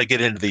just want to get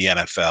into the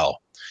NFL.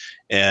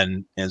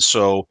 And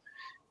so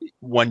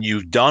when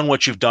you've done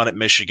what you've done at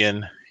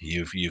Michigan,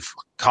 you've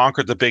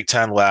conquered the Big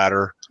Ten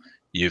ladder,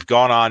 you've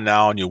gone on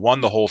now and you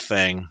won the whole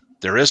thing.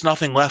 There is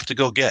nothing left to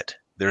go get.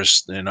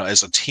 There's,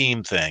 as a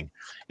team thing.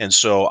 And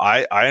so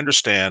I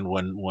understand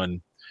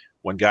when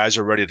guys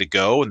are ready to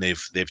go and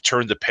they've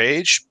turned the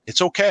page,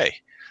 it's okay.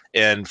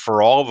 And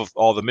for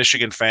all the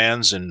Michigan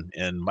fans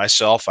and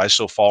myself, I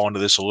still fall into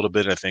this a little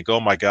bit. I think,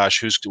 oh my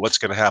gosh, what's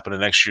going to happen to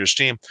next year's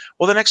team?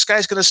 Well, the next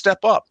guy's going to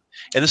step up.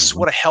 And this is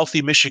what a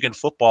healthy Michigan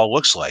football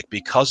looks like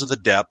because of the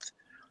depth,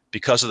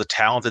 because of the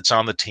talent that's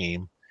on the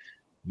team.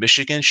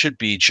 Michigan should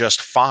be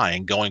just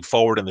fine going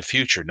forward in the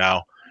future.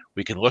 Now,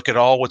 we can look at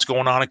all what's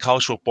going on in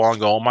college football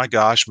and go, oh my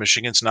gosh,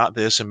 Michigan's not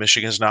this and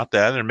Michigan's not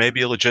that. And there may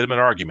be a legitimate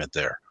argument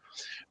there.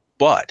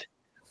 But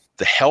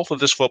the health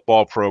of this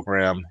football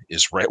program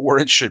is right where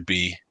it should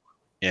be.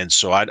 And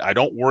so I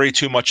don't worry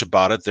too much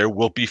about it. There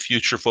will be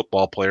future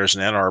football players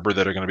in Ann Arbor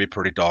that are going to be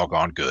pretty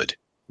doggone good.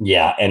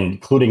 Yeah, and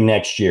including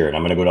next year. And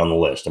I'm going to go down the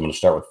list. I'm going to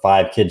start with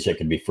 5 kids that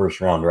could be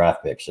first-round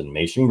draft picks. And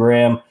Mason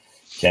Graham,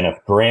 Kenneth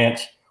Grant,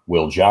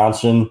 Will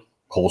Johnson,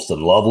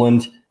 Colston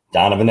Loveland,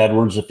 Donovan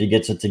Edwards if he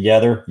gets it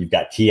together. You've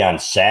got Keon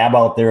Sabb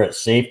out there at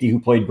safety who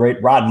played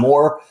great. Rod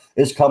Moore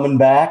is coming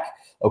back.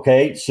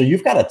 Okay, so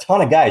you've got a ton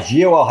of guys.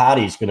 Gio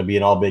El-Hadi is going to be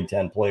an all-Big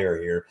Ten player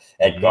here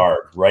at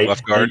guard, right?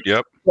 Left guard,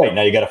 yep. Right,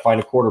 now you got to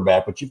find a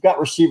quarterback, but you've got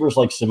receivers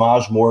like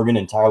Samaj Morgan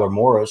and Tyler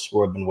Morris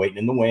who have been waiting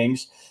in the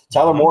wings.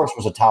 Tyler Morris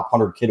was a top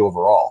 100 kid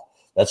overall.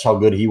 That's how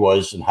good he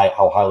was and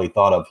how highly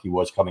thought of he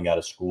was coming out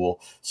of school.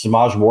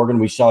 Samaj Morgan,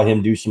 we saw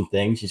him do some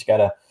things. He's got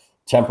to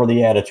temper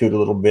the attitude a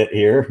little bit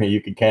here.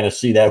 You can kind of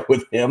see that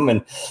with him,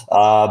 and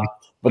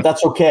but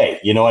that's okay.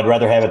 I'd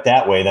rather have it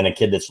that way than a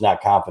kid that's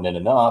not confident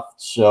enough.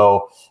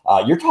 So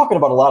you're talking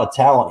about a lot of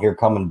talent here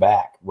coming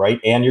back, right?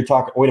 And you're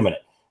talking, wait a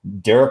minute,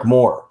 Derek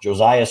Moore,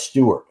 Josiah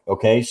Stewart.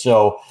 Okay,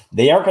 so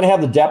they aren't going to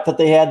have the depth that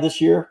they had this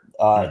year.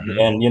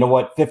 And you know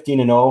what,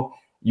 15-0,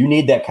 you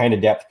need that kind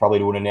of depth probably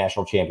to win a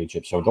national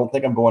championship. So don't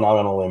think I'm going out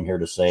on a limb here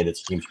to say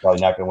this team's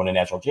probably not going to win a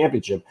national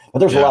championship, but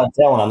there's a lot of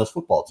talent on this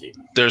football team.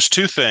 There's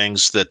 2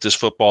 things that this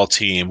football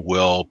team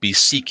will be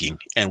seeking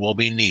and will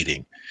be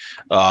needing.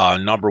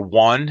 Number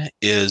 1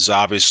 is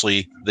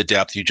obviously the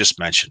depth you just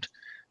mentioned.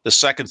 The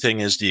second thing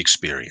is the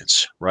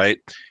experience, right?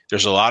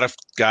 There's a lot of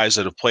guys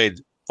that have played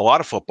a lot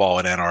of football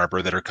in Ann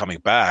Arbor that are coming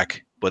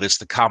back, but it's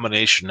the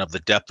combination of the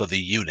depth of the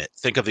unit.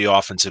 Think of the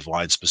offensive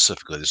line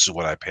specifically. This is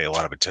what I pay a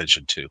lot of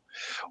attention to.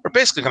 We're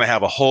basically going to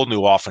have a whole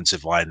new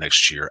offensive line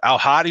next year.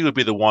 El-Hadi would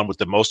be the one with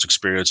the most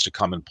experience to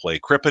come and play.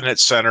 Crippen at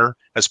center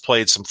has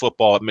played some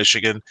football at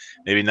Michigan,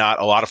 maybe not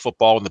a lot of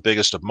football in the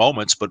biggest of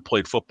moments, but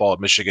played football at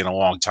Michigan a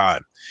long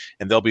time.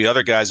 And there'll be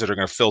other guys that are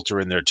going to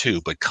filter in there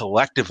too. But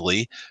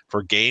collectively,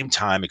 for game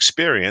time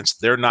experience,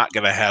 they're not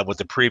going to have what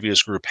the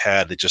previous group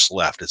had that just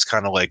left. It's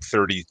kind of like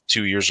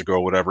 32 years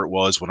ago, whatever it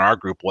was, when our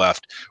group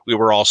left. We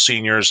were all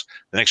seniors.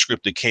 The next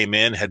group that came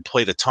in had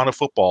played a ton of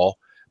football,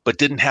 but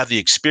didn't have the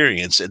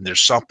experience. And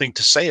there's something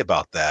to say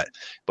about that.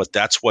 But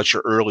that's what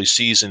your early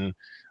season,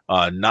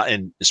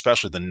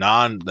 especially the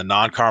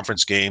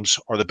non-conference games,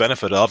 are the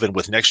benefit of. And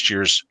with next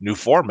year's new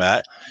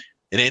format,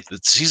 the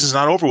season's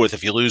not over with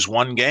if you lose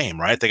one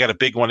game, right? They got a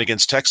big one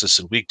against Texas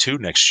in week 2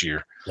 next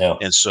year. Yeah.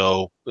 And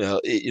so,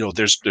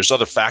 there's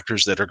other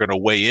factors that are going to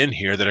weigh in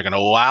here that are going to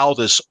allow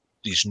these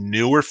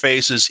newer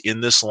faces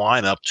in this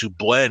lineup to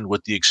blend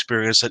with the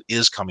experience that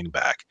is coming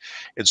back.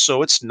 And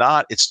so it's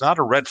not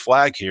a red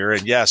flag here.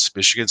 And yes,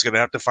 Michigan's going to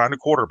have to find a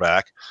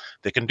quarterback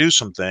that can do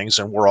some things.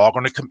 And we're all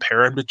going to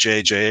compare him to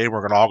JJ.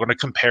 We're all going to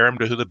compare him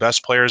to who the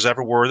best players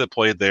ever were that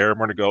played there. And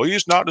we're going to go,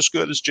 he's not as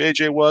good as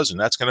JJ was. And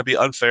that's going to be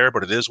unfair,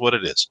 but it is what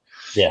it is.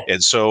 Yeah.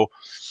 And so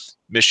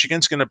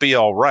Michigan's going to be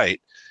all right.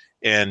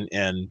 And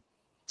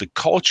the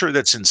culture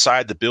that's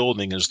inside the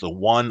building is the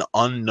one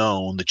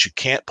unknown that you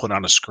can't put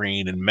on a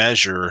screen and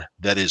measure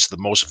that is the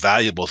most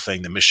valuable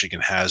thing that Michigan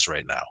has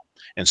right now.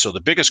 And so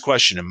the biggest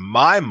question in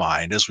my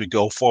mind as we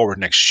go forward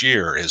next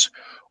year is,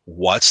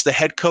 what's the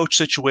head coach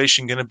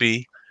situation going to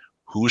be?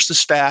 Who's the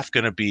staff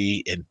going to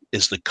be? And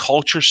is the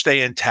culture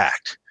stay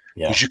intact?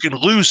 Because you can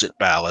lose it,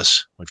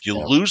 Ballas. If you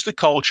lose the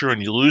culture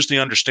and you lose the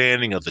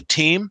understanding of the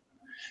team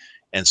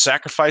and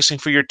sacrificing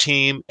for your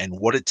team and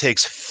what it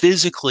takes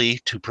physically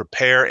to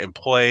prepare and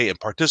play and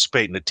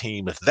participate in the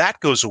team, if that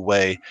goes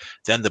away,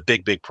 then the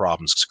big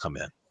problems come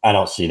in. I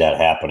don't see that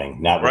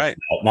happening. Not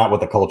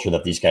with the culture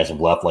that these guys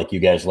have left, like you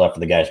guys left for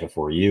the guys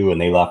before you,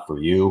 and they left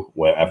for you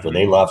after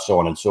they left, so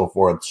on and so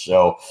forth.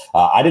 So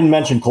I didn't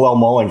mention Kalel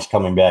Mullings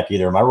coming back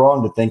either. Am I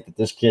wrong to think that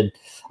this kid,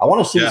 I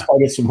want to see this guy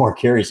get some more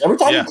carries. Every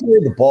time he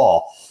carried the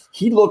ball,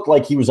 he looked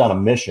like he was on a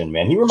mission,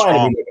 man. He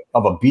reminded me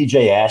of a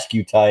BJ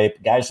Askew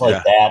type, guys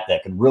like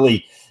that could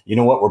really,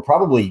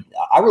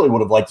 I really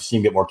would have liked to see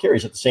him get more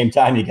carries. At the same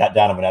time, you got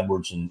Donovan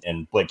Edwards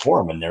and Blake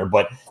Corum in there,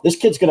 but this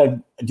kid's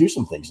going to do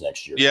some things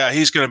next year. Yeah,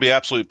 he's going to be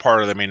absolutely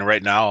part of it. I mean,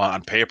 right now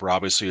on paper,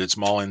 obviously it's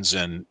Mullins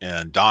and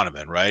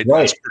Donovan, right?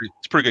 It's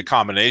a pretty good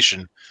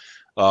combination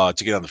to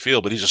get on the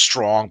field, but he's a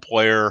strong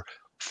player,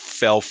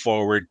 fell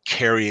forward,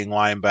 carrying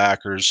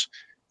linebackers.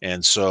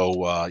 And so,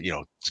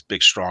 it's a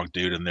big, strong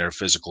dude in there,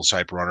 physical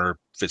type runner,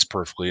 fits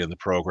perfectly in the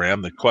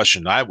program. The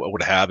question I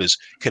would have is,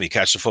 can he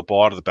catch the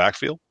football out of the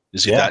backfield?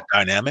 Is he that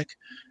dynamic?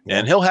 Yeah.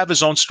 And he'll have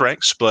his own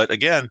strengths. But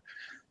again,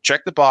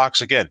 check the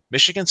box. Again,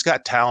 Michigan's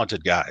got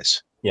talented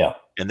guys. Yeah.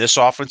 And this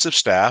offensive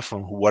staff,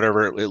 and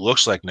whatever it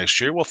looks like next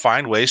year, will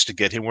find ways to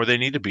get him where they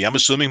need to be. I'm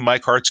assuming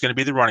Mike Hart's going to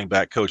be the running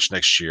back coach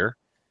next year.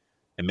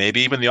 And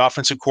maybe even the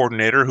offensive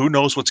coordinator. Who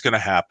knows what's going to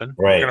happen?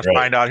 We're going to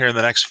find out here in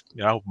the next,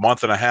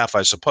 month and a half,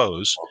 I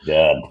suppose.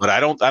 But I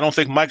don't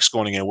think Mike's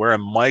going anywhere.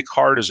 And Mike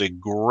Hart is a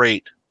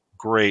great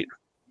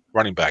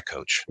running back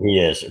coach. He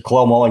is.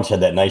 Kalel Mullings had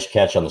that nice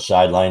catch on the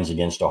sidelines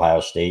against Ohio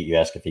State. You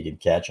asked if he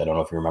could catch. I don't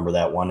know if you remember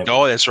that one.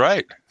 That's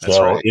right.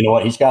 You know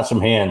what? He's got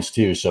some hands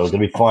too. So it's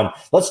going to be fun.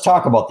 Let's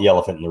talk about the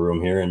elephant in the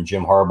room here and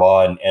Jim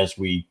Harbaugh. And as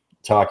we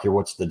talk here.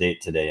 What's the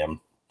date today? I'm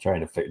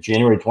trying to figure.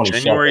 January 22nd.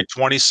 January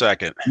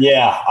 22nd.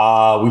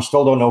 Yeah, we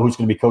still don't know who's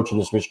going to be coaching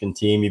this Michigan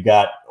team. You've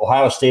got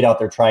Ohio State out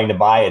there trying to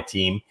buy a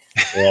team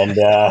and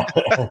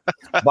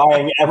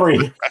buying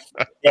every.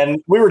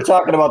 And we were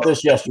talking about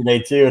this yesterday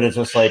too, and it's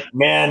just like,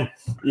 man,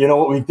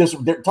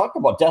 they're talking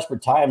about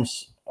desperate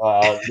times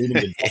leading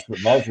to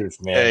desperate measures,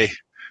 man. Hey,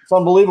 it's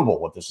unbelievable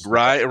what this is.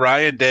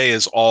 Ryan Day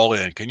is all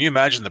in. Can you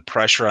imagine the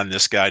pressure on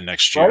this guy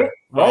next year?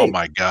 Right. Oh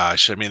my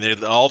gosh! I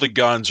mean, all the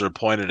guns are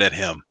pointed at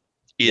him.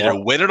 Either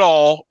win it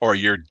all or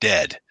you're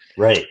dead.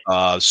 Right.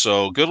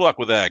 So good luck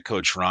with that,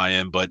 Coach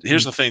Ryan. But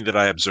here's the thing that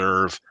I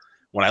observe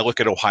when I look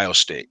at Ohio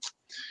State,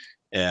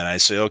 and I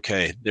say,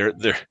 okay,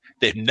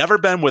 they've never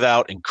been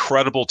without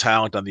incredible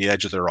talent on the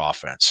edge of their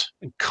offense,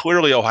 and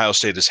clearly Ohio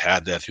State has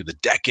had that through the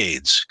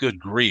decades. Good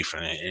grief,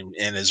 and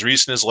as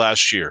recent as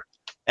last year,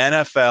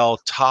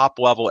 top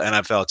level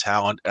NFL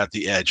talent at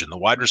the edge and the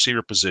wide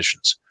receiver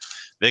positions.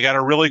 They got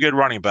a really good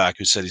running back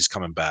who said he's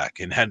coming back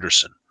in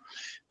Henderson.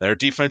 Their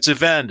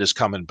defensive end is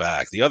coming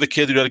back. The other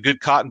kid who had a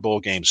good Cotton Bowl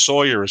game,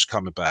 Sawyer, is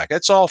coming back.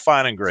 It's all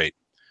fine and great.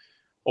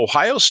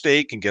 Ohio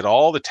State can get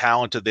all the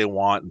talent that they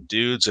want and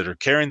dudes that are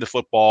carrying the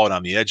football and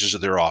on the edges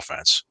of their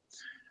offense.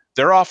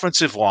 Their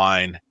offensive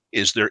line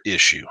is their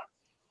issue.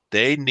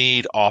 They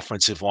need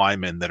offensive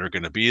linemen that are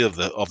going to be of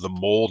the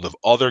mold of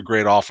other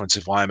great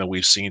offensive linemen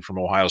we've seen from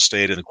Ohio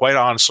State. And quite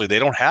honestly, they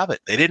don't have it.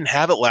 They didn't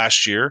have it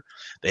last year.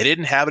 They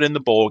didn't have it in the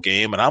bowl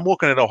game. And I'm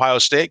looking at Ohio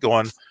State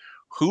going,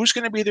 who's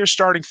going to be their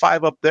starting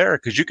five up there?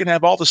 Because you can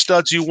have all the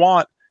studs you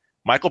want.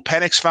 Michael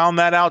Penix found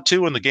that out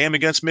too in the game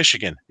against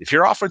Michigan. If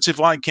your offensive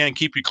line can't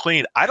keep you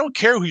clean, I don't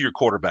care who your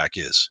quarterback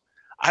is.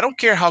 I don't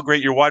care how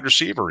great your wide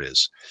receiver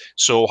is.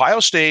 So Ohio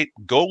State,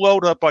 go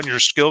load up on your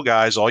skill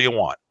guys all you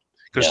want.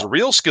 Because the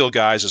real skill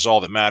guys is all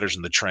that matters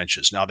in the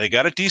trenches. Now, they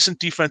got a decent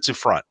defensive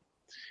front,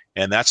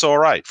 and that's all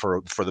right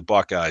for the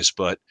Buckeyes.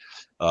 But,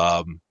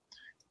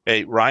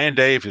 hey, Ryan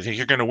Day, if you think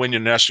you're going to win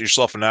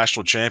yourself a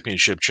national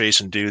championship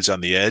chasing dudes on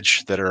the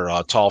edge that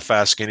are tall,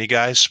 fast, skinny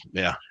guys,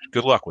 yeah,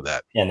 good luck with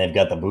that. And they've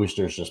got the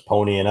boosters just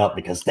ponying up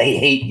because they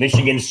hate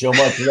Michigan so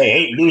much. They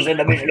hate losing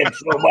to Michigan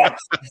so much.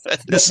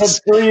 This is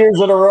 3 years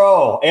in a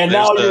row. And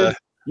now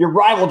your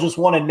rival just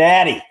won a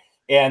natty.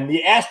 And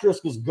the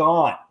asterisk is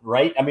gone,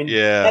 right? I mean,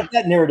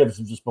 that narrative has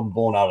just been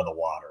blown out of the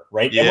water,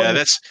 right? Yeah,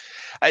 that's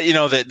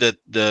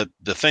the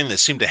thing that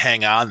seemed to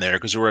hang on there,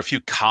 because there were a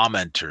few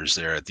commenters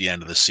there at the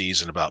end of the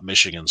season about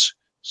Michigan's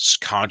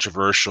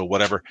controversial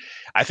whatever.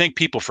 I think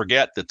people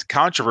forget that the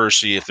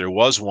controversy, if there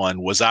was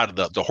one, was out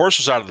of the horse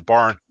was out of the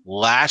barn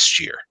last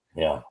year.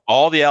 Yeah,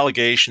 all the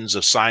allegations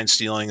of sign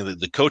stealing,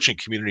 the coaching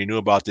community knew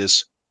about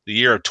this the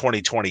year of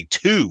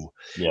 2022.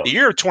 The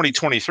year of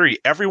 2023,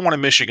 every one of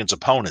Michigan's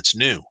opponents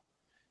knew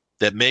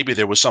that maybe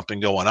there was something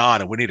going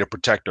on and we need to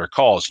protect our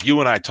calls. You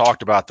and I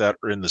talked about that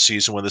in the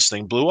season when this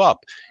thing blew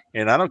up.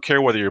 And I don't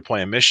care whether you're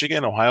playing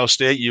Michigan, Ohio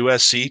State,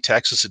 USC,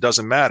 Texas, it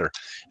doesn't matter.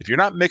 If you're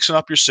not mixing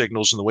up your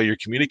signals and the way you're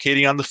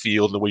communicating on the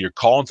field, and the way you're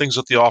calling things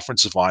with the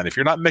offensive line, if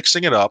you're not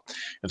mixing it up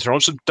and throwing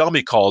some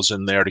dummy calls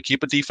in there to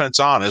keep a defense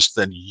honest,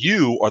 then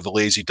you are the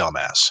lazy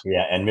dumbass.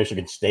 Yeah, and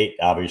Michigan State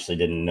obviously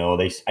didn't know.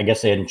 I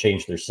guess they hadn't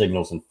changed their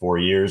signals in 4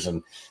 years.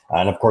 And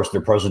of course, their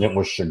president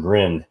was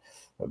chagrined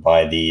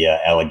by the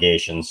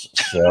allegations.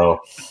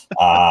 So,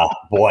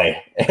 boy.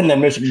 And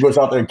then Michigan goes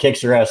out there and kicks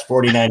their ass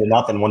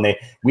 49-0 when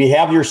we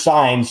have your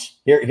signs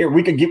here.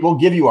 We'll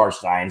give you our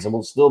signs and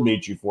we'll still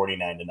beat you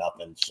 49-0.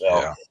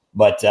 So,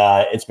 but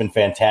it's been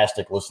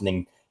fantastic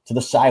listening to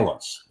the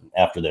silence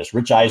after this.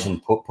 Rich Eisen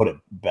put it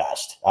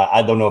best.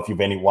 I don't know if you've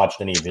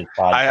watched any of his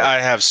podcasts. I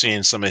have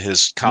seen some of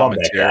his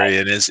commentary,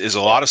 and is a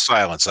lot of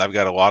silence. I've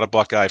got a lot of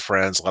Buckeye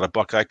friends, a lot of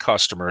Buckeye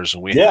customers,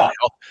 and we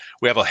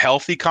have a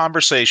healthy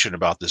conversation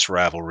about this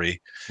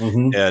rivalry.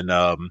 Mm-hmm.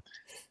 And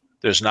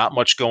there's not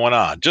much going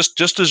on.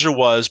 Just as there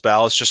was,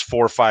 Ballas, just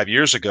 4 or 5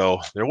 years ago,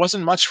 there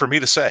wasn't much for me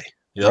to say.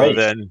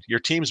 Then your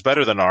team's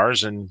better than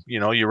ours, and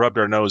you rubbed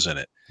our nose in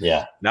it.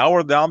 Yeah.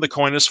 Now the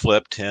coin is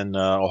flipped, and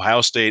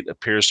Ohio State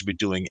appears to be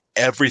doing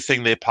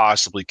everything they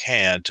possibly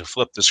can to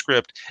flip the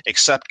script,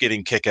 except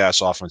getting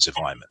kick-ass offensive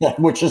linemen,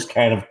 which is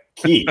kind of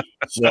key.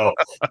 So,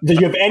 do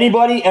you have any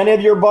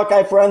of your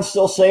Buckeye friends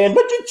still saying,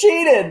 "But you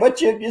cheated, but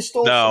you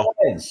stole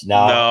signs"?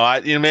 No.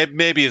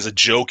 Maybe as a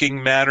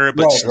joking matter,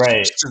 but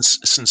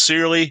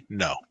sincerely,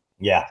 no.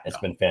 Yeah, it's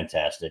been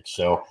fantastic.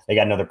 So they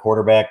got another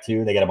quarterback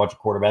too. They got a bunch of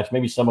quarterbacks.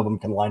 Maybe some of them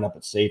can line up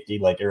at safety,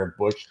 like Eric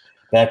Bush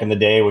back in the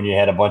day when you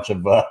had a bunch of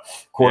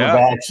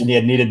quarterbacks and you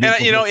had needed.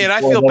 And I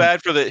feel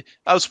bad for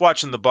I was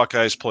watching the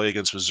Buckeyes play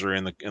against Missouri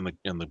in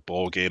the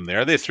bowl game.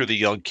 There, they threw the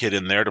young kid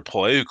in there to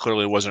play who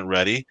clearly wasn't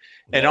ready,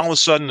 and all of a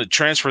sudden, the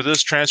transfer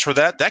this, transfer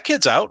that. That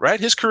kid's out, right?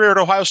 His career at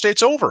Ohio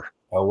State's over.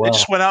 Oh, wow. They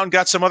just went out and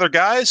got some other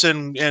guys,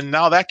 and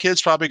now that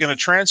kid's probably going to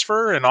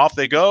transfer, and off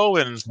they go.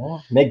 And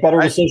make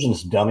better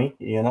decisions, dummy.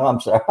 I'm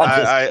sorry.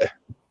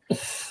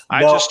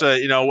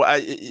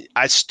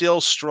 I still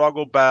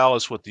struggle,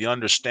 Ballas, with the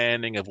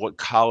understanding of what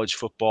college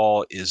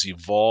football is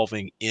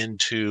evolving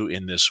into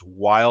in this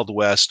wild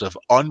west of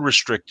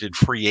unrestricted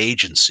free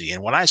agency.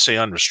 And when I say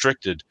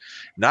unrestricted,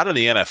 not in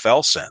the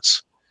NFL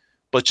sense,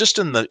 but just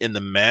in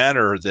the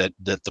manner that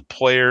the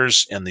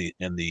players and the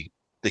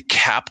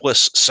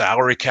capless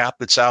salary cap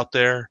that's out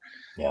there.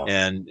 Yeah.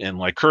 And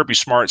like Kirby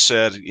Smart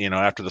said,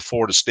 after the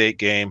Florida State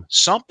game,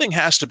 something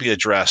has to be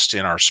addressed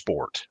in our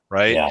sport,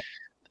 right? Yeah.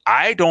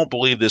 I don't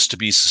believe this to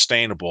be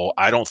sustainable.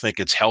 I don't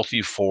think it's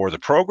healthy for the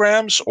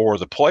programs or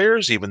the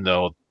players, even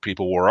though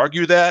people will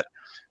argue that.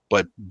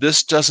 But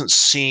this doesn't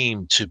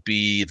seem to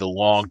be the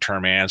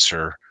long-term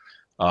answer.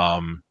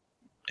 And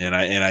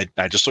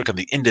I just look at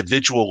the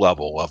individual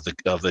level of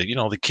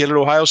the kid at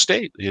Ohio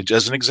State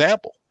as an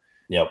example.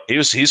 Yep.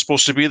 He's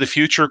supposed to be the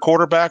future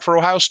quarterback for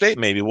Ohio State,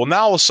 maybe. Well,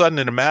 now all of a sudden,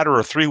 in a matter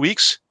of 3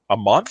 weeks, a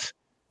month,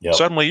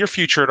 suddenly your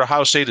future at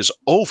Ohio State is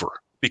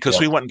over because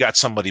we went and got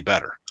somebody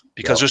better.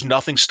 Because there's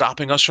nothing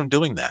stopping us from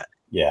doing that.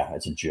 Yeah,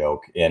 it's a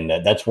joke. And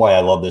that's why I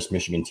love this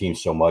Michigan team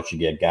so much. You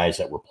get guys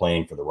that were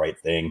playing for the right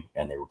thing,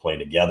 and they were playing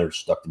together,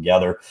 stuck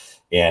together.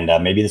 And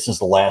maybe this is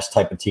the last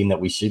type of team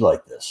that we see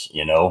like this,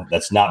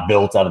 that's not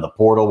built out of the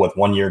portal with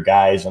one-year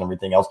guys and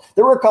everything else.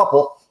 There were a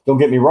couple. Don't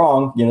get me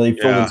wrong. They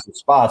filled in some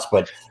spots,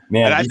 but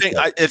man, and I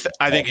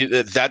think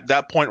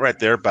that point right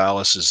there,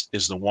 Ballas,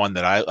 is the one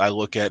that I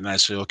look at and I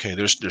say, okay,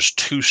 there's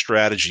two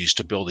strategies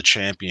to build a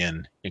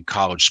champion in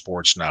college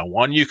sports now.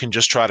 One, you can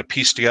just try to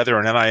piece together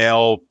an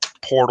NIL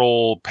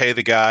portal, pay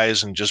the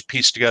guys, and just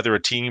piece together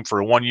a team for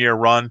a 1-year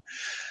run.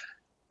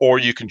 Or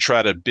you can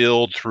try to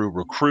build through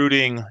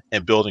recruiting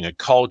and building a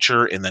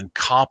culture and then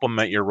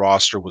complement your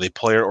roster with a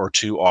player or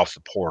two off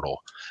the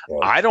portal. Yeah.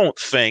 I don't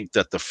think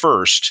that the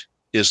first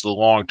is the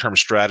long-term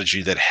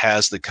strategy that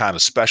has the kind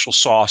of special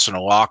sauce in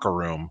a locker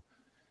room.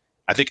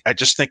 I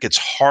just think it's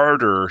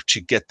harder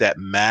to get that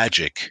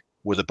magic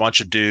with a bunch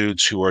of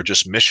dudes who are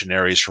just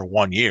missionaries for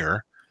 1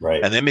 year,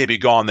 right, and they may be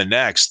gone the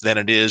next, than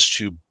it is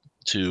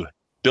to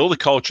build a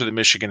culture that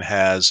Michigan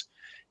has,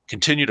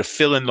 continue to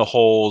fill in the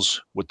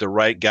holes with the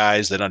right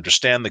guys that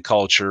understand the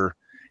culture,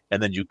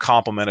 and then you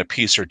complement a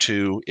piece or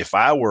two. If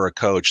I were a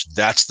coach,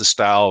 that's the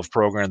style of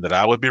program that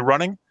I would be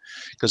running,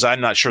 because I'm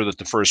not sure that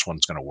the first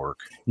one's going to work.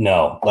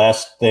 No.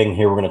 Last thing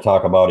here we're going to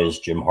talk about is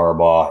Jim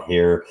Harbaugh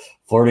here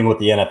flirting with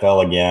the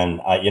NFL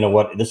again. You know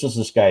what? This is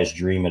this guy's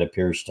dream, it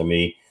appears to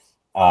me.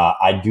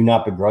 I do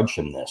not begrudge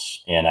him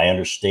this, and I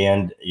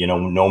understand,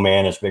 no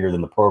man is bigger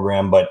than the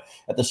program. But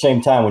at the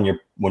same time,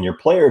 when your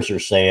players are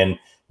saying,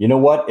 you know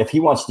what, if he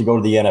wants to go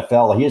to the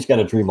NFL, he has got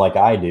a dream like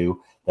I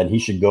do, then he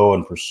should go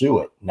and pursue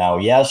it. Now,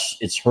 yes,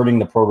 it's hurting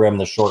the program in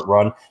the short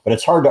run, but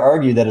it's hard to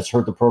argue that it's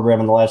hurt the program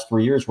in the last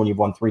 3 years when you've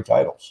won 3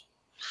 titles.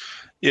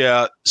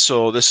 Yeah,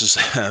 so this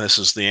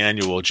is the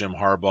annual Jim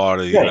Harbaugh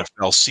to the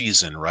NFL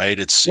season, right?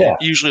 It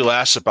usually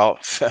lasts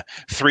about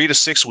 3 to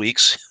 6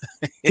 weeks.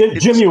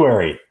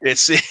 January.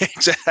 It's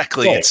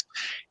exactly. Right.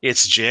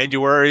 It's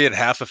January and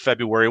half of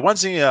February.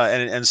 When's the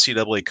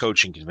NCAA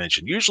coaching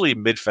convention? Usually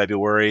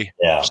mid-February,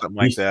 something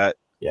like that.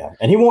 Yeah,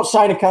 and he won't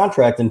sign a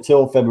contract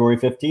until February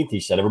 15th, he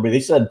said. They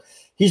said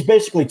he's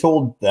basically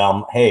told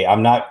them, hey,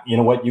 I'm not, you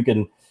know what, you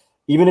can,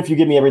 even if you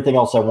give me everything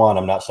else I want,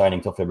 I'm not signing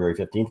until February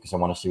 15th because I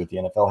want to see what the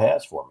NFL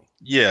has for me.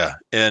 Yeah,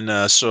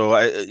 and so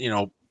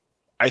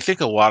I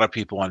think a lot of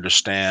people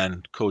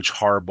understand Coach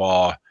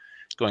Harbaugh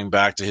going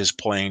back to his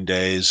playing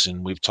days,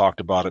 and we've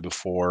talked about it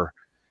before,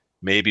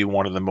 maybe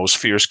one of the most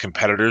fierce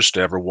competitors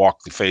to ever walk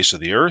the face of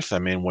the earth. I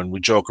mean, when we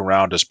joke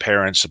around as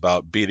parents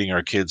about beating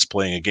our kids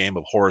playing a game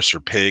of horse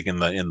or pig in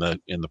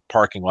the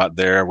parking lot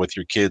there with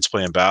your kids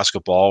playing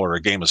basketball, or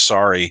a game of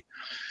sorry,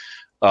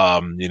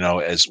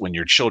 as when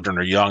your children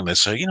are young, they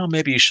say,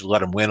 maybe you should let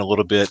them win a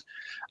little bit.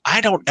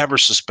 I don't ever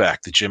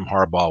suspect that Jim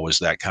Harbaugh was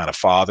that kind of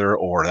father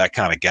or that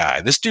kind of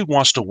guy. This dude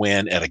wants to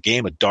win at a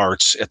game of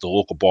darts at the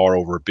local bar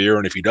over a beer,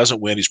 and if he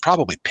doesn't win, he's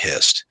probably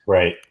pissed.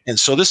 Right. And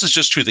so this is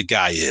just who the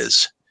guy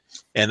is.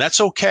 And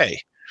that's okay.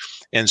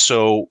 And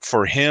so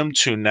for him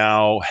to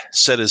now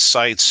set his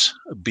sights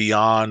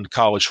beyond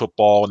college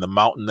football and the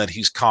mountain that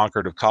he's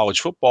conquered of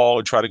college football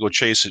and try to go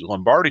chase a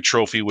Lombardi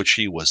trophy, which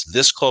he was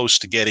this close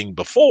to getting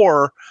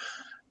before,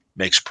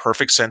 makes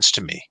perfect sense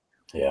to me.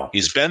 Yeah.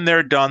 He's been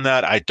there, done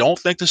that. I don't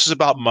think this is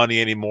about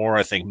money anymore.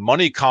 I think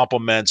money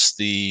complements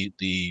the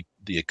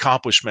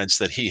accomplishments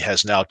that he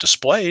has now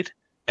displayed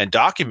and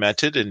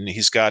documented, and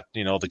he's got,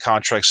 the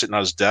contract sitting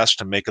on his desk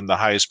to make him the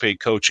highest paid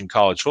coach in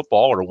college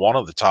football, or one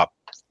of the top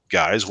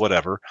guys,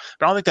 whatever.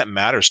 But I don't think that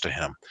matters to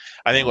him.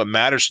 I think what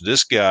matters to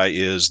this guy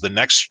is the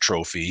next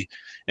trophy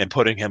and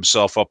putting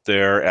himself up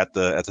there at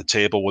the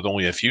table with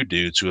only a few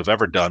dudes who have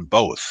ever done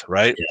both,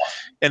 right? Yeah.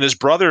 And his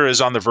brother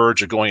is on the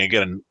verge of going and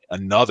getting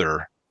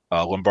another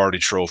Lombardi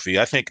trophy.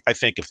 I think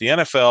if the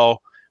NFL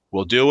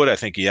will do it, I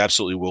think he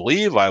absolutely will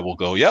leave. I will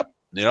go, yep,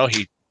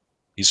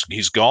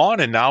 He's gone,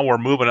 and now we're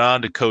moving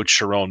on to Coach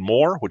Sharon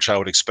Moore, which I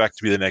would expect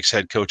to be the next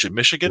head coach at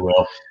Michigan.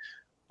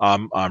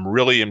 I'm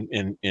really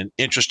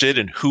interested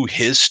in who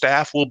his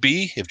staff will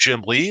be if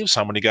Jim leaves,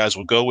 how many guys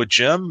will go with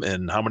Jim,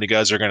 and how many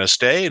guys are going to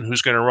stay, and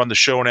who's going to run the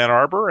show in Ann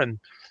Arbor. And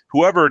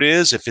whoever it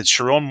is, if it's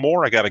Sharon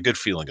Moore, I got a good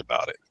feeling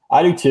about it.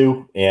 I do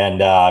too, and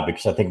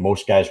because I think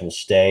most guys will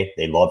stay.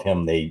 They love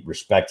him. They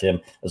respect him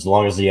as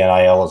long as the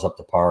NIL is up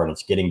to par and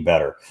it's getting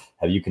better.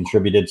 Have you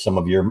contributed some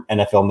of your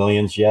NFL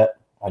millions yet?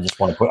 I just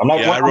want to put. I'm not.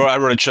 Yeah, I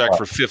wrote a check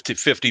for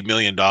 $50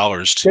 million.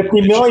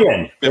 $50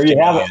 million. There you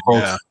have it,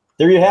 folks. Yeah.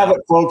 There you have it,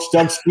 folks.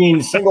 Doug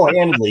Skeen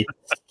single-handedly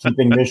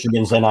keeping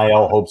Michigan's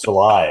NIL hopes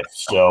alive.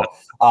 So,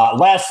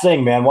 last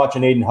thing, man,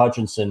 watching Aiden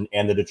Hutchinson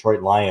and the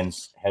Detroit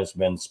Lions has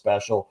been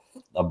special.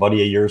 A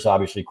buddy of yours,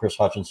 obviously, Chris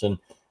Hutchinson,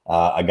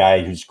 a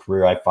guy whose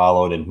career I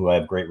followed and who I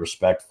have great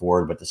respect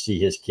for. But to see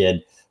his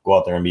kid go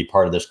out there and be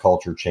part of this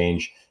culture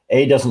change,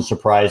 A, doesn't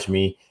surprise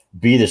me.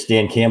 B, this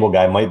Dan Campbell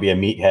guy might be a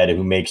meathead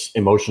who makes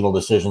emotional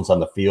decisions on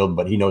the field,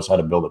 but he knows how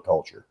to build a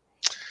culture.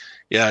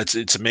 Yeah,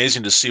 it's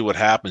amazing to see what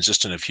happens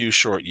just in a few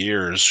short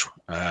years.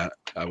 I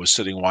was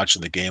sitting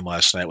watching the game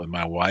last night with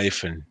my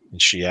wife, and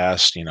she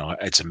asked,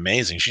 it's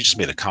amazing. She just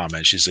made a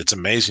comment. She said, it's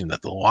amazing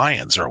that the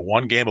Lions are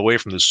one game away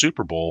from the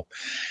Super Bowl.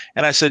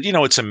 And I said,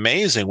 it's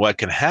amazing what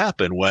can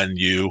happen when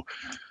you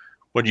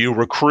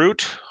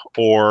recruit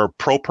or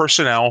pro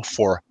personnel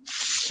for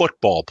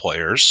football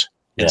players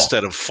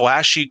instead of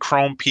flashy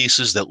chrome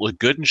pieces that look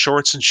good in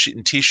shorts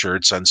and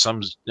T-shirts on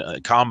some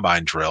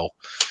combine drill.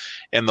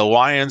 And the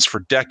Lions for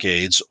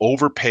decades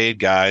overpaid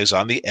guys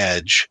on the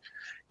edge.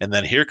 And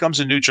then here comes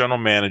a new general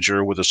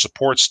manager with a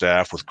support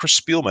staff with Chris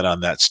Spielman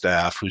on that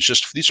staff,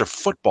 these are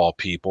football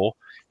people.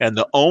 And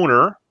the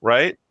owner,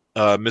 right,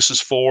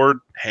 Mrs. Ford,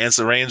 hands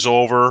the reins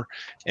over,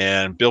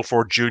 and Bill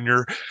Ford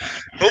Jr.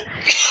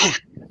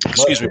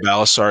 Excuse me,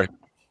 Ballas, sorry.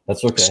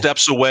 That's okay.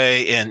 Steps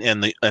away,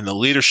 and the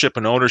leadership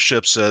and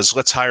ownership says,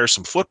 let's hire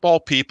some football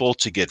people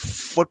to get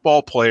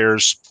football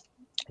players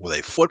with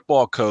a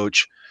football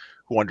coach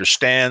who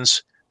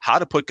understands how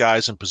to put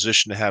guys in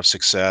position to have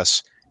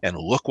success, and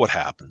look what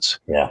happens.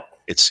 Yeah.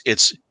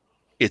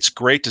 It's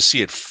great to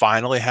see it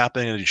finally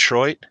happening in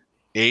Detroit.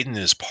 Aiden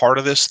is part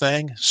of this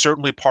thing,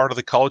 certainly part of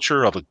the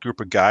culture of a group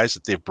of guys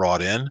that they've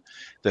brought in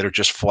that are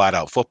just flat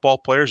out football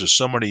players. There's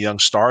so many young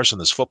stars on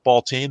this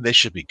football team. They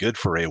should be good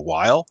for a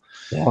while.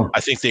 Yeah. I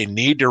think they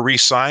need to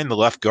re-sign the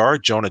left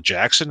guard, Jonah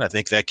Jackson. I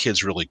think that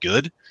kid's really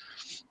good,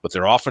 but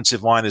their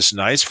offensive line is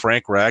nice.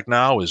 Frank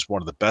Ragnow is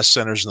one of the best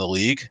centers in the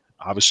league,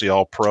 obviously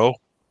all pro.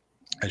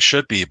 It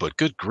should be, but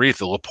good grief,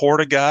 the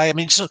Laporta guy. I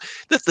mean, so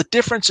the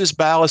difference is,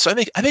 Ballas. I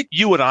think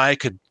you and I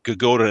could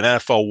go to an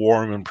NFL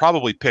war room and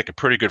probably pick a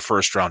pretty good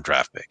first-round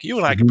draft pick. You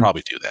and I could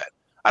probably do that.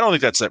 I don't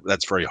think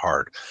that's very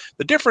hard.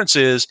 The difference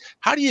is,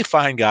 how do you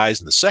find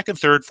guys in the second,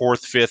 third,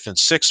 fourth, fifth, and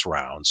sixth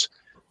rounds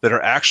that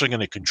are actually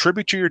going to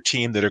contribute to your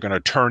team, that are going to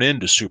turn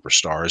into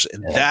superstars?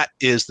 And that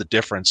is the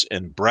difference.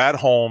 And Brad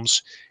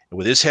Holmes,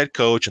 with his head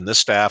coach and this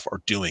staff,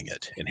 are doing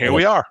it. And here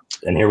we are.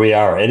 And here we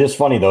are. It is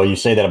funny, though, you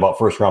say that about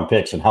first-round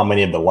picks and how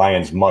many of the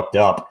Lions mucked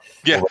up.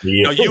 Yeah.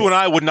 No, you and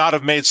I would not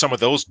have made some of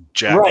those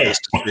jackass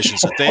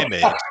decisions that they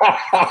made.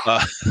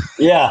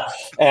 Yeah.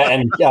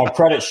 And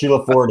credit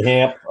Sheila Ford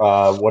Hamp.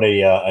 What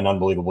an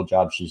unbelievable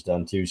job she's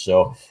done, too.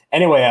 So,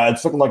 anyway,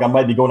 it's looking like I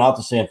might be going out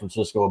to San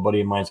Francisco. A buddy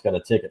of mine's got a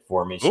ticket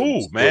for me. So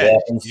man.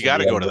 You got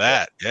to go to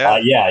that. Yeah.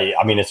 Yeah.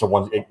 I mean, it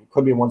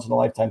could be a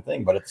once-in-a-lifetime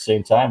thing. But at the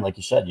same time, like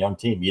you said, young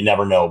team, you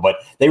never know. But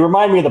they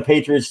remind me of the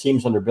Patriots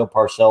teams under Bill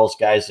Parcells,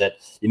 guys that,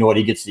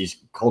 he gets these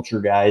culture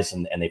guys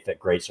and they fit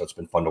great. So it's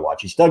been fun to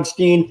watch. He's Doug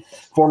Skeen,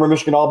 former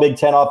Michigan All-Big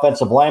Ten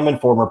offensive lineman,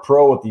 former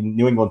pro with the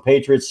New England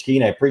Patriots.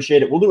 Skeen, I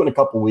appreciate it. We'll do it in a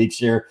couple of weeks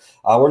here.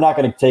 We're not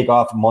going to take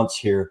off months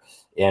here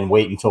and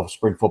wait until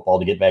spring football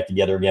to get back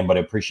together again, but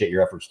I appreciate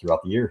your efforts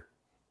throughout the year.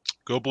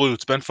 Go Blue.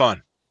 It's been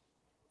fun.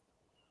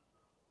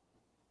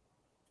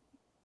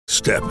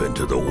 Step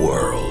into the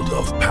world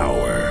of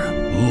power,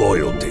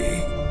 loyalty,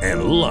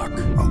 and luck.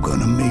 I'm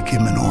gonna make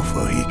him an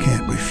offer he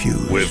can't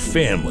refuse. With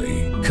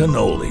family,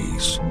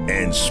 cannolis,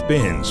 and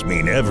spins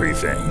mean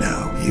everything.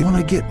 Now, you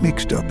wanna get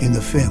mixed up in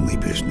the family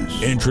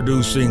business.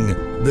 Introducing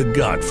The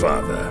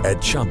Godfather at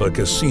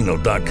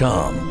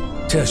ChumbaCasino.com.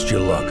 Test your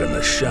luck in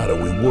the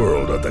shadowy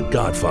world of The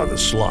Godfather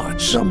slot.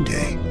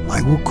 Someday,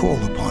 I will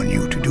call upon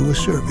you to do a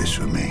service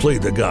for me. Play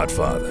The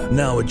Godfather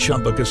now at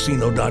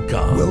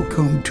ChumbaCasino.com.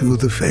 Welcome to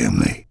the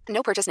family.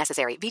 No purchase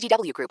necessary.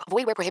 VGW Group.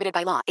 Void where prohibited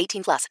by law.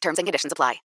 18+. Terms and conditions apply.